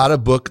 Like how to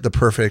book the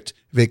perfect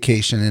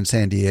vacation in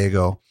San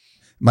Diego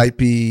might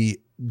be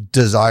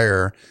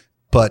desire,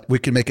 but we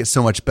can make it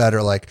so much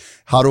better. Like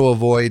how to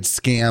avoid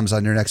scams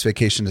on your next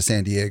vacation to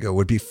San Diego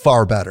would be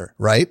far better,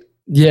 right?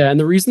 Yeah. And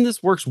the reason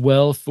this works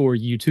well for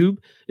YouTube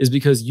is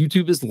because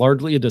YouTube is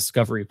largely a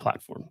discovery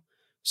platform.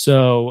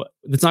 So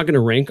it's not going to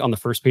rank on the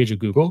first page of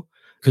Google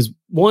because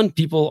 1,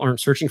 people aren't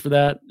searching for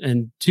that.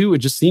 And 2, it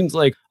just seems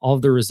like all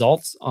of the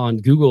results on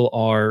Google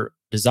are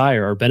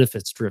desire or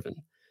benefits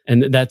driven.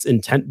 And that's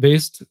intent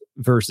based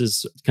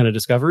versus kind of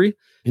discovery.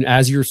 And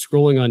as you're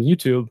scrolling on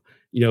YouTube,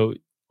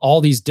 all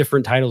these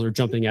different titles are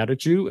jumping out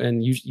at you,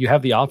 and you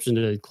have the option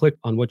to click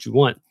on what you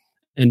want.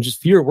 And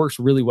just fear works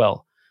really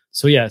well.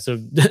 So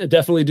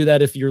definitely do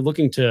that if you're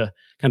looking to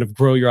kind of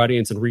grow your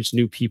audience and reach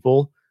new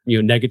people.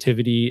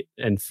 Negativity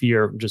and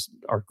fear just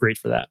are great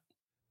for that.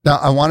 Now,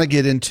 I want to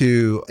get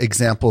into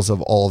examples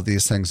of all of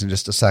these things in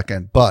just a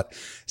second, but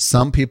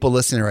some people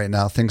listening right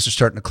now, things are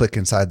starting to click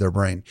inside their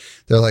brain.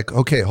 They're like,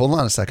 okay, hold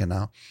on a second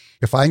now.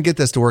 If I can get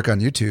this to work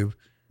on YouTube,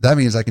 that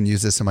means I can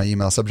use this in my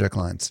email subject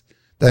lines.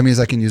 That means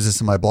I can use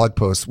this in my blog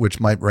posts, which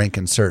might rank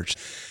in search.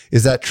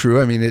 Is that true?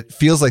 I mean, it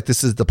feels like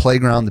this is the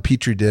playground, the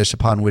petri dish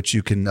upon which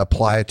you can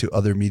apply it to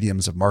other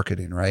mediums of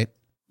marketing, right?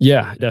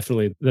 Yeah,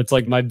 definitely. That's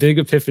like my big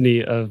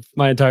epiphany of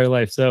my entire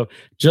life. So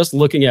just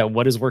looking at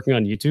what is working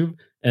on YouTube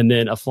and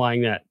then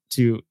applying that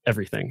to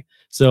everything.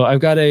 So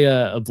I've got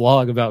a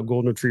blog about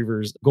golden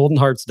retrievers,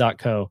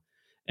 goldenhearts.co.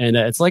 And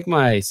it's like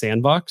my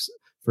sandbox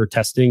for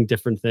testing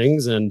different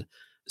things. And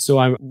so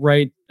I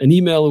write an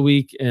email a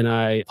week and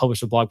I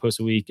publish a blog post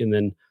a week. And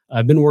then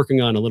I've been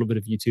working on a little bit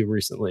of YouTube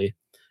recently.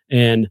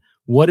 And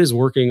what is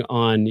working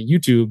on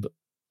YouTube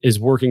is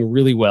working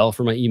really well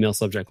for my email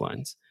subject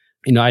lines.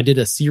 I did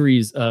a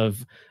series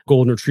of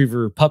golden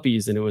retriever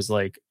puppies, and it was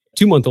like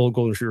 2-month-old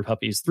golden retriever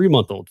puppies,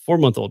 3-month-old,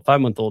 4-month-old,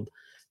 5-month-old.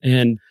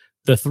 And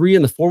the 3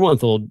 and the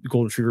 4-month-old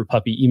golden retriever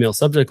puppy email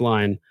subject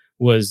line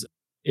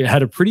it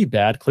had a pretty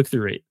bad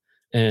click-through rate.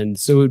 And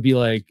so it would be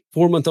like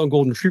 4-month-old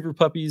golden retriever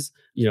puppies,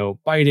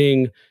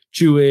 biting,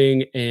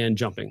 chewing, and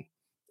jumping.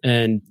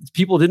 And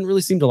people didn't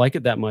really seem to like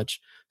it that much.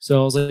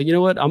 So I was like, you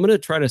know what? I'm going to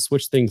try to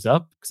switch things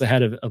up, because I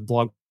had a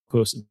blog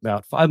post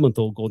about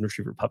 5-month-old golden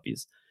retriever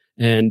puppies.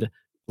 And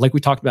like we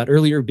talked about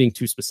earlier, being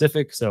too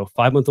specific. So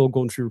 5-month-old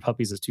golden retriever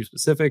puppies is too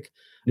specific.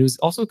 And it was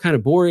also kind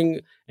of boring.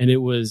 And it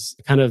was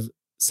kind of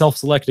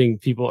self-selecting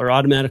people are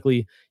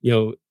automatically,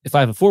 if I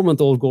have a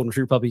 4-month-old golden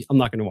retriever puppy, I'm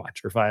not going to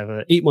watch. Or if I have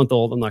an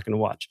 8-month-old, I'm not going to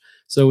watch.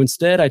 So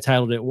instead, I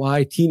titled it,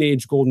 Why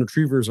Teenage Golden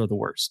Retrievers Are the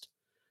Worst.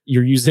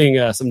 You're using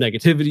some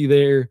negativity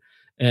there.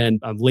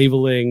 And I'm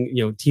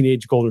labeling,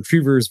 teenage golden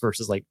retrievers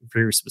versus like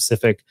very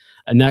specific.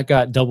 And that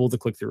got double the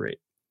click-through rate.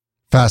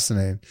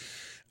 Fascinating.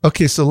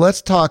 Okay, so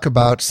let's talk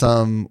about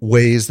some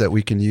ways that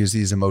we can use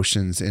these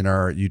emotions in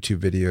our YouTube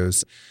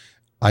videos.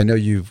 I know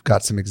you've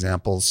got some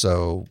examples,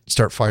 so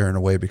start firing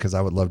away because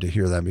I would love to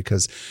hear them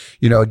because,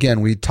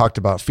 again, we talked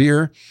about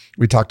fear.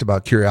 We talked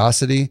about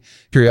curiosity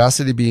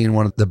being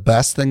one of the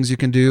best things you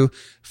can do,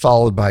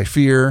 followed by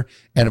fear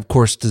and, of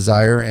course,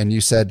 desire. And you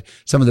said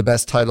some of the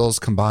best titles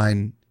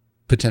combine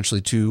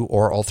potentially 2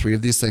 or all 3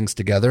 of these things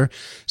together.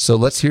 So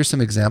let's hear some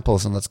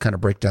examples and let's kind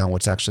of break down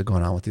what's actually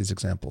going on with these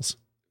examples.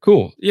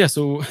 Cool. Yeah.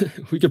 So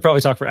we could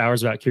probably talk for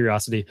hours about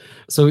curiosity.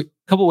 So a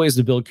couple ways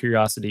to build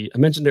curiosity. I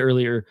mentioned it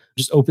earlier,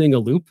 just opening a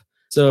loop.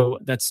 So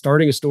that's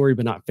starting a story,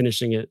 but not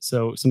finishing it.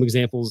 So some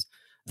examples,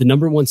 the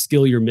number one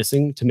skill you're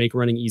missing to make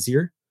running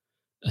easier.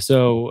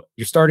 So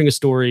you're starting a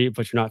story,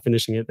 but you're not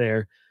finishing it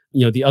there.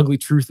 The ugly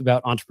truth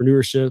about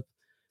entrepreneurship.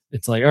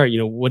 It's like, all right,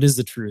 what is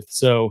the truth?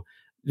 So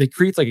it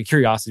creates like a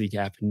curiosity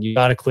gap and you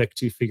got to click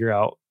to figure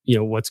out,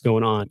 what's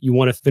going on. You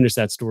want to finish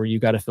that story. You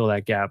got to fill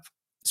that gap.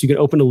 So you can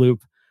open a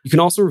loop. You can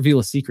also reveal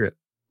a secret.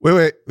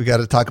 Wait. We got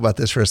to talk about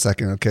this for a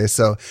second. Okay.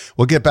 So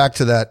we'll get back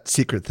to that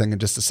secret thing in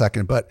just a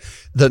second, but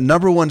the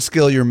number one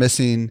skill you're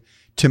missing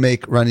to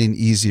make running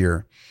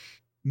easier.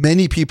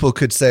 Many people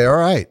could say, all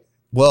right,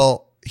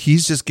 well,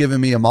 he's just giving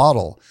me a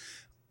model.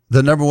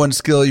 The number one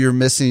skill you're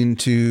missing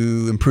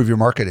to improve your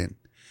marketing.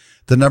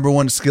 The number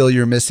one skill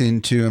you're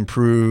missing to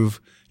improve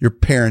your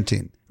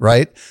parenting,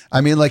 right? I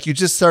mean, like you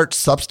just start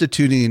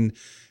substituting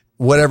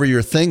whatever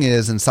your thing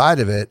is inside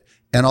of it.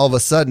 And all of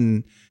a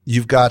sudden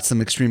you've got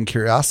some extreme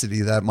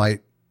curiosity that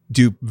might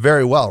do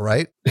very well,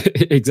 right?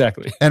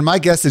 Exactly. And my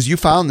guess is you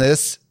found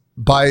this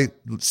by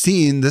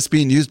seeing this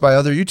being used by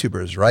other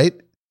YouTubers, right?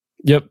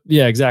 Yep.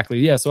 Yeah, exactly.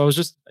 Yeah. So I was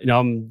just,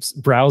 I'm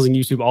browsing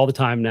YouTube all the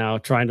time now,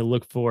 trying to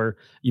look for,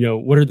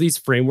 what are these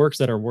frameworks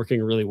that are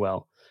working really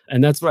well?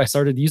 And that's what I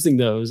started using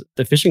those,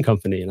 the fishing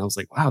company. And I was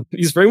like, wow,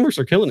 these frameworks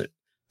are killing it.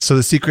 So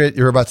the secret,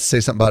 you're about to say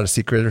something about a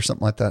secret or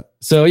something like that.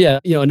 So yeah,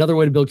 another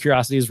way to build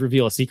curiosity is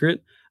reveal a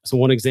secret. So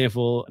one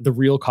example, the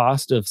real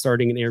cost of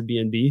starting an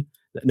Airbnb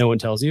that no one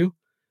tells you.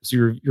 So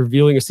you're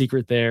revealing a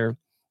secret there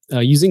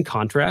using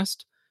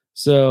contrast.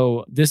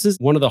 So this is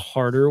one of the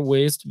harder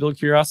ways to build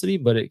curiosity,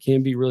 but it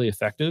can be really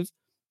effective.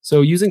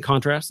 So using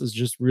contrast is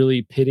just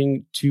really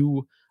pairing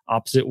two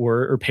opposite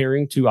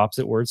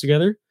words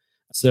together.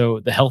 So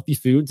the healthy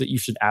foods that you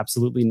should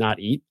absolutely not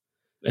eat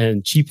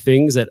and cheap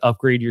things that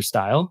upgrade your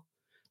style,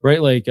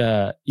 right? Like,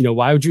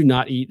 why would you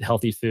not eat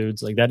healthy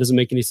foods? Like that doesn't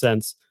make any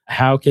sense.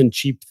 How can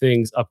cheap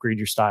things upgrade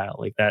your style?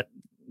 Like that,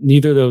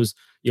 neither of those,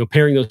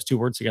 pairing those 2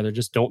 words together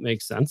just don't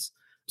make sense.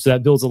 So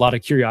that builds a lot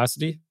of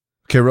curiosity.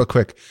 Okay, real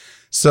quick.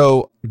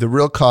 So the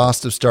real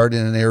cost of starting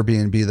an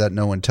Airbnb that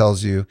no one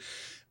tells you,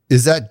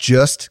 is that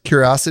just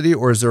curiosity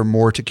or is there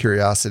more to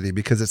curiosity?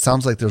 Because it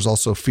sounds like there's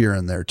also fear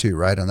in there too,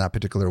 right? On that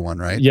particular one,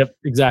 right? Yep,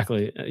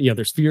 exactly.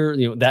 There's fear,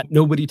 that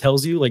nobody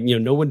tells you, like,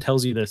 no one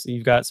tells you this.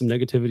 You've got some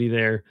negativity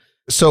there.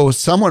 So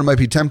someone might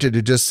be tempted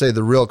to just say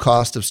the real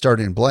cost of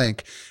starting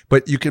blank,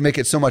 but you can make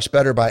it so much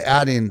better by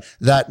adding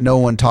that no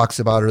one talks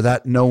about or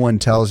that no one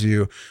tells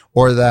you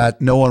or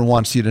that no one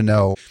wants you to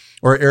know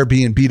or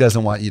Airbnb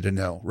doesn't want you to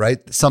know,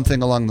 right?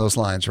 Something along those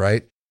lines,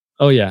 right?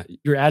 Oh yeah.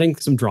 You're adding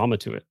some drama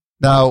to it.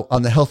 Now,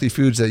 on the healthy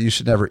foods that you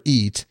should never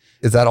eat,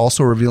 is that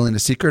also revealing a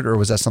secret or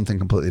was that something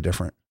completely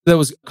different? That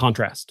was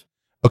contrast.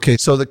 Okay,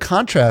 so the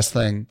contrast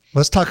thing,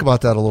 let's talk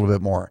about that a little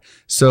bit more.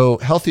 So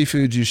healthy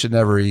foods you should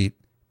never eat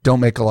don't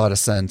make a lot of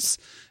sense,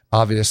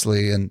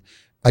 obviously. And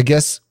I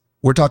guess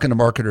we're talking to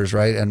marketers,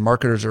 right? And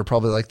marketers are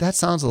probably like, that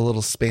sounds a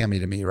little spammy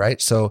to me,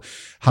 right? So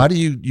how do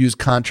you use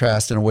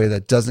contrast in a way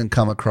that doesn't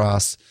come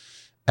across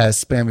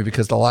as spammy?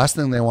 Because the last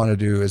thing they want to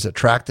do is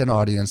attract an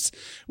audience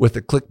with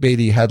a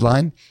clickbaity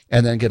headline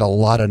and then get a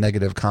lot of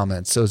negative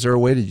comments. So is there a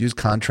way to use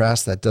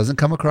contrast that doesn't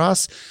come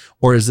across?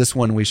 Or is this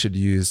one we should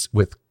use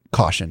with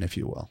caution, if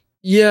you will?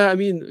 Yeah, I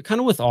mean, kind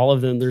of with all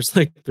of them, there's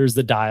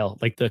the dial,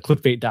 like the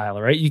clickbait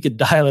dial, right? You could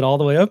dial it all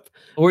the way up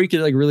or you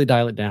could like really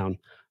dial it down.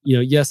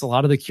 Yes, a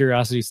lot of the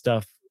curiosity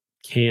stuff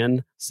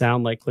can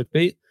sound like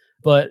clickbait,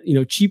 but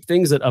cheap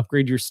things that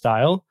upgrade your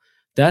style,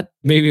 that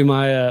may be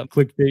my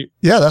clickbait.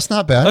 Yeah, that's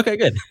not bad. Okay,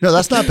 good. No,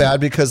 that's not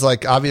bad because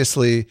like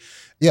obviously,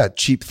 yeah,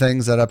 cheap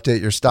things that update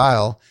your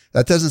style,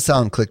 that doesn't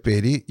sound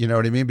clickbaity. You know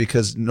what I mean?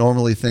 Because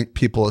normally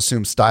people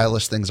assume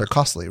stylish things are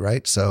costly,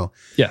 right? So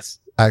yes,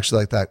 I actually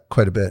like that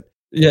quite a bit.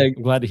 Yeah,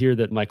 I'm glad to hear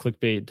that my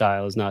clickbait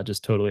dial is not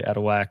just totally out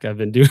of whack. I've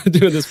been doing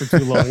this for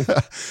too long.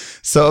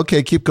 So,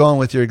 okay, keep going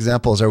with your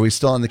examples. Are we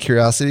still on the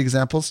curiosity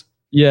examples?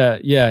 Yeah.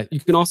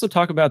 You can also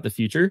talk about the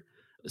future.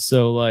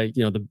 So, like,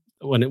 the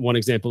one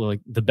example,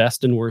 like the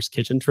best and worst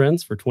kitchen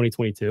trends for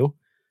 2022.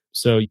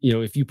 So,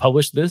 if you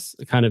publish this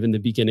kind of in the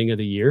beginning of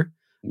the year,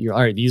 you're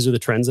all right. These are the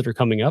trends that are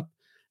coming up,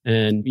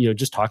 and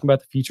just talking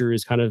about the future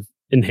is kind of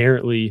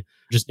inherently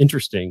just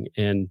interesting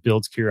and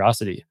builds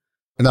curiosity.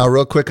 And now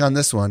real quick on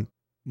this one,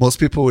 most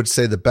people would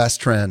say the best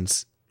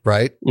trends,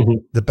 right? Mm-hmm.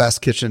 The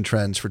best kitchen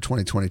trends for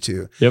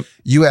 2022. Yep.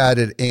 You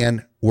added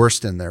and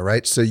worst in there,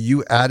 right? So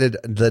you added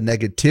the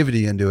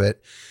negativity into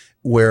it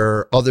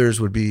where others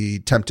would be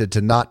tempted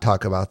to not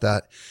talk about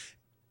that.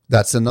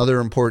 That's another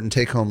important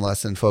take-home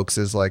lesson, folks,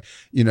 is like,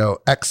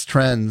 X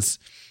trends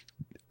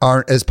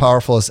aren't as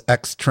powerful as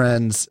X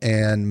trends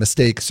and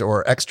mistakes,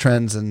 or X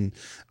trends and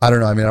I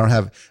don't know. I mean, I don't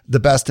have the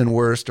best and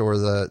worst or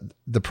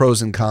the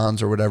pros and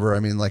cons or whatever. I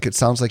mean, like, it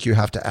sounds like you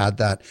have to add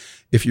that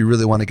if you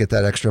really want to get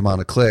that extra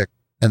amount of click.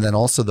 And then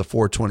also the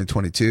for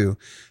 2022,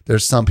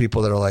 there's some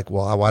people that are like,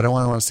 well, why do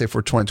I want to say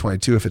for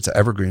 2022 if it's an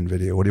evergreen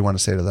video? What do you want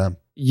to say to them?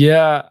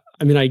 Yeah.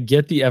 I mean, I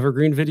get the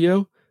evergreen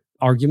video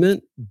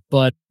argument,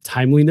 but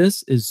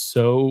timeliness is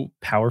so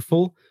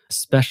powerful,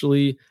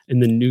 especially in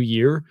the new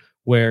year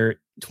where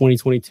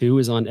 2022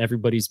 is on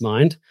everybody's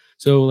mind.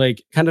 So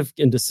like kind of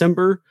in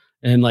December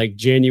and like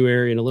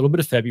January and a little bit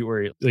of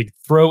February, like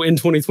throw in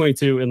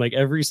 2022 in like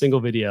every single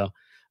video.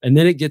 And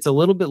then it gets a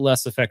little bit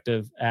less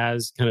effective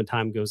as kind of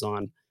time goes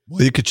on.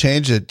 Well, you could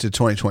change it to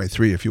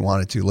 2023 if you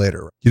wanted to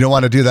later. You don't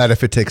want to do that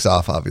if it takes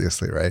off,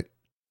 obviously, right?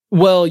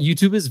 Well,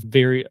 YouTube is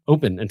very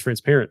open and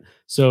transparent.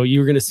 So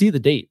you're going to see the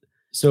date.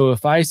 So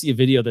if I see a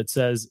video that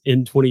says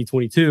in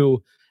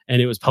 2022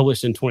 and it was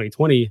published in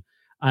 2020,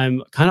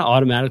 I'm kind of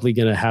automatically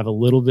going to have a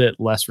little bit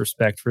less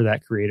respect for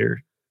that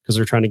creator because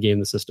they're trying to game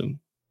the system.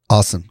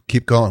 Awesome.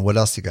 Keep going. What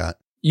else you got?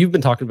 You've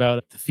been talking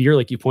about the fear,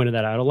 like you pointed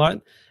that out a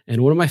lot.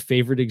 And one of my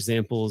favorite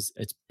examples,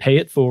 it's Pay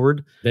It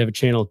Forward. They have a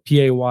channel,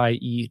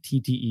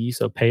 PAYETTE,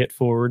 so Pay It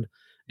Forward.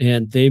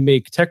 And they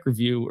make tech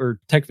review or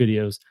tech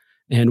videos.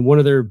 And one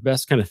of their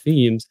best kind of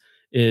themes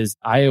is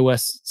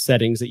iOS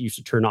settings that you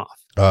should turn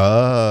off.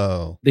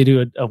 Oh. They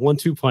do a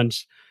 1-2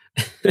 punch.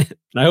 And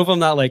I hope I'm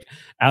not like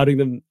outing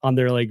them on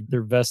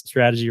their best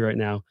strategy right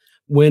now.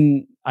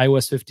 When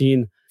iOS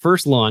 15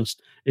 first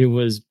launched, it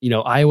was,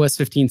 iOS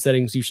 15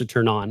 settings you should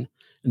turn on.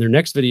 And their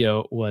next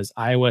video was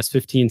iOS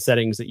 15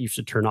 settings that you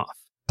should turn off.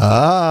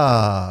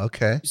 Ah,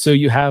 okay. So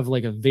you have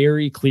like a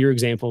very clear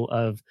example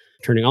of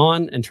turning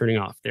on and turning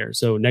off there.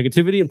 So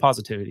negativity and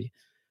positivity.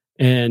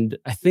 And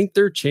I think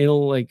their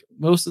channel, like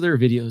most of their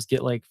videos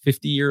get like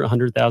 50 or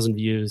 100,000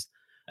 views.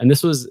 And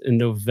this was in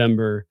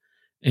November.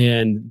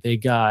 And they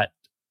got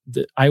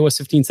the iOS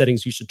 15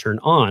 settings you should turn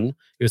on.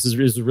 This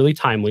is really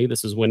timely.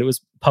 This is when it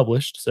was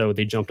published. So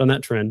they jumped on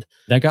that trend.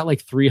 That got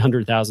like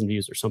 300,000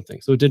 views or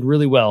something. So it did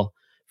really well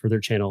for their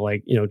channel,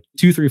 like,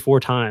 2, 3, 4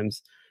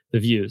 times the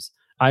views.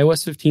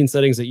 iOS 15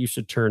 settings that you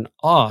should turn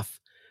off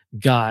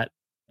got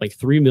like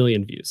 3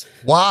 million views.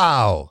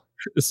 Wow.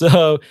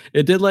 So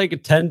it did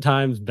like 10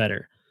 times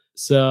better.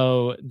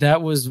 So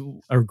that was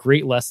a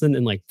great lesson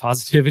in like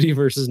positivity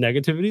versus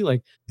negativity.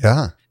 Like,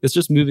 yeah, it's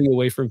just moving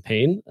away from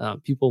pain.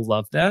 People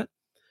love that.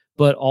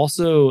 But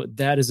also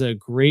that is a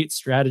great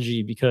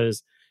strategy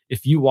because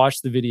if you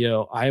watch the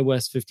video,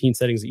 iOS 15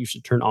 settings that you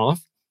should turn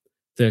off,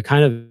 the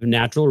kind of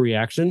natural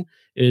reaction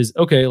is,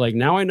 okay, like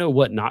now I know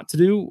what not to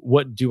do.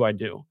 What do I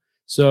do?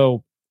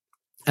 So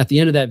at the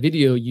end of that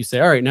video, you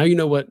say, all right, now you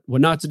know what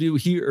not to do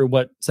here or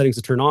what settings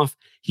to turn off.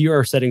 Here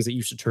are settings that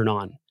you should turn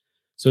on.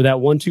 So that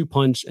 1-2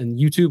 punch, and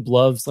YouTube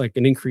loves like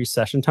an increased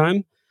session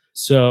time.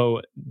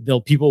 So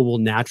people will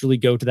naturally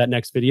go to that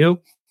next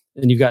video.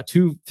 And you've got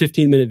 2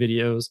 15-minute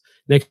videos.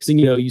 Next thing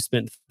you know, you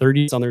spent 30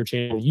 minutes on their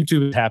channel.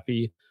 YouTube is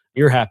happy.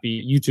 You're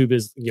happy. YouTube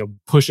is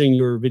pushing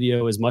your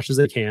video as much as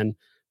they can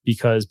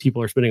because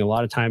people are spending a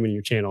lot of time in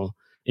your channel.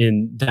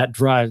 And that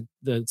drive,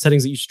 the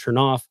settings that you should turn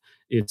off,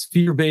 it's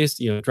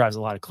fear-based, it drives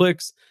a lot of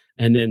clicks.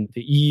 And then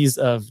the ease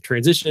of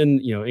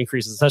transition,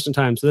 increases the session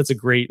time. So that's a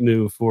great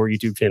move for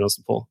YouTube channels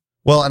to pull.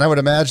 Well, and I would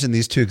imagine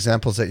these 2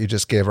 examples that you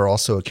just gave are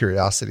also a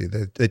curiosity.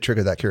 They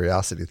trigger that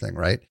curiosity thing,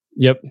 right?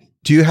 Yep.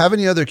 Do you have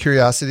any other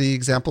curiosity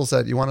examples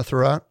that you want to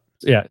throw out?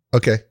 Yeah.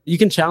 Okay. You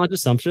can challenge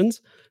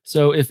assumptions.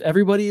 So if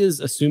everybody is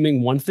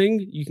assuming one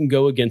thing, you can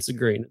go against the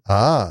grain.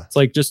 It's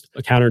like just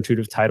a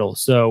counterintuitive title.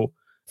 So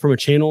from a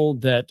channel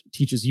that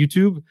teaches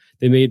YouTube,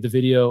 they made the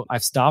video,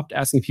 I've stopped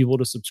asking people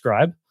to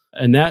subscribe.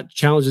 And that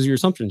challenges your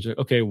assumptions.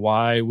 Okay,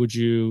 why would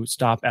you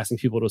stop asking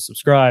people to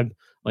subscribe?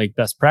 Like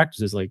best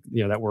practices, like,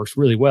 that works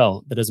really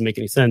well. That doesn't make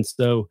any sense.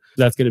 So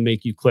that's going to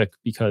make you click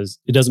because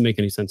it doesn't make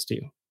any sense to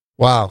you.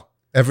 Wow.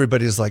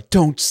 Everybody's like,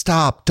 don't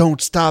stop,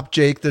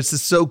 Jake. This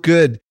is so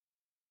good.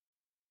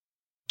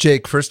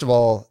 Jake, first of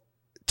all,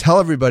 tell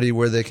everybody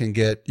where they can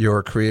get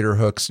your Creator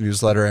Hooks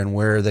newsletter and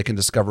where they can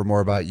discover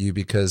more about you,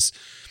 because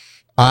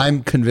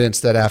I'm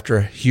convinced that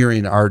after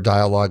hearing our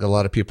dialogue, a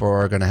lot of people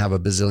are going to have a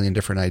bazillion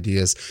different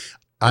ideas.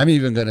 I'm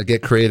even going to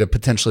get creative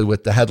potentially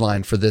with the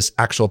headline for this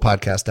actual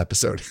podcast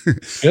episode.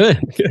 Good.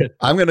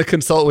 I'm going to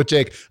consult with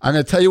Jake. I'm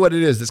going to tell you what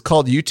it is. It's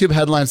called YouTube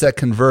Headlines That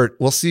Convert.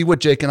 We'll see what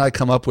Jake and I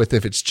come up with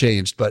if it's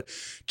changed. But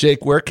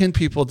Jake, where can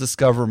people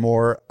discover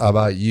more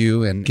about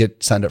you and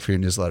get signed up for your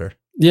newsletter?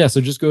 Yeah,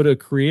 so just go to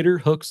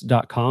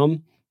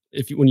creatorhooks.com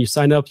When you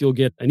sign up, you'll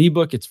get an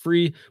ebook. It's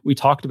free. We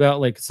talked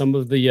about like some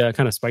of the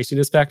kind of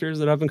spiciness factors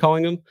that I've been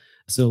calling them.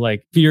 So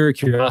like fear,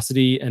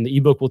 curiosity, and the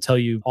ebook will tell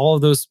you all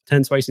of those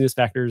 10 spiciness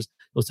factors.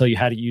 It'll tell you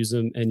how to use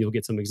them, and you'll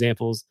get some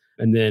examples.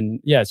 And then,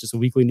 it's just a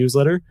weekly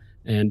newsletter.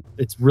 And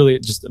it's really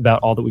just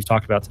about all that we've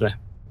talked about today.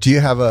 Do you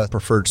have a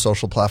preferred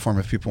social platform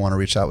if people want to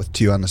reach out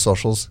to you on the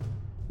socials?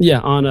 Yeah,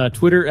 on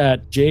Twitter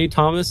at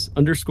 @jthomas__.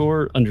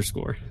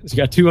 So you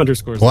got 2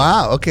 underscores.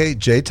 Wow. Okay.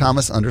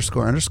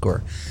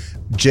 @jthomas__.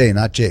 J,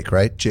 not Jake,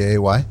 right? Jay?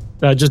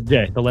 Just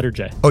J, the letter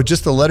J. Oh,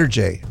 just the letter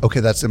J. Okay,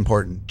 that's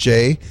important.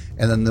 J,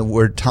 and then the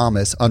word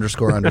Thomas,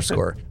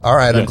 __. All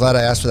right, I'm glad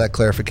I asked for that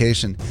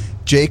clarification.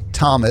 Jake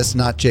Thomas,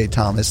 not Jay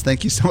Thomas.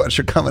 Thank you so much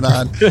for coming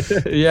on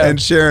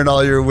and sharing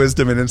all your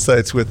wisdom and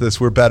insights with us.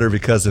 We're better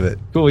because of it.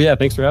 Cool. Yeah,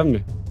 thanks for having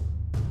me.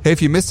 Hey,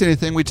 if you missed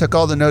anything, we took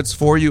all the notes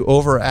for you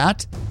over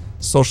at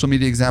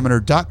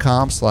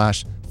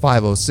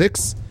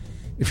socialmediaexaminer.com/506.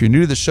 If you're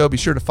new to the show, be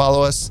sure to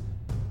follow us.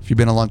 If you've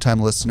been a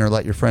long-time listener,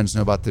 let your friends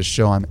know about this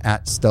show. I'm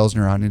at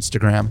Stelzner on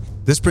Instagram.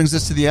 This brings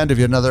us to the end of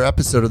yet another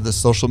episode of the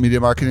Social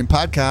Media Marketing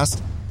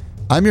Podcast.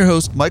 I'm your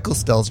host, Michael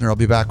Stelzner. I'll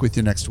be back with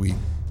you next week.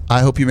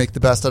 I hope you make the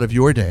best out of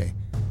your day,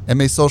 and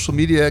may social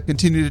media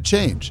continue to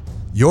change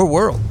your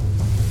world.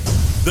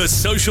 The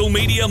Social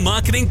Media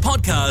Marketing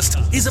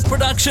Podcast is a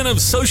production of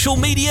Social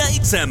Media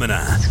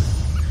Examiner.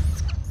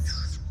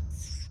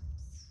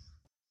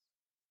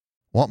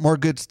 Want more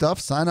good stuff?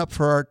 Sign up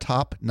for our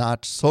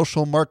top-notch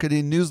social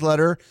marketing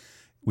newsletter.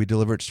 We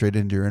deliver it straight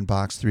into your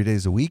inbox 3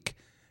 days a week.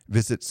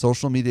 Visit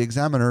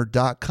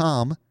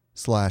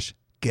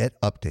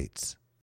socialmediaexaminer.com/get updates.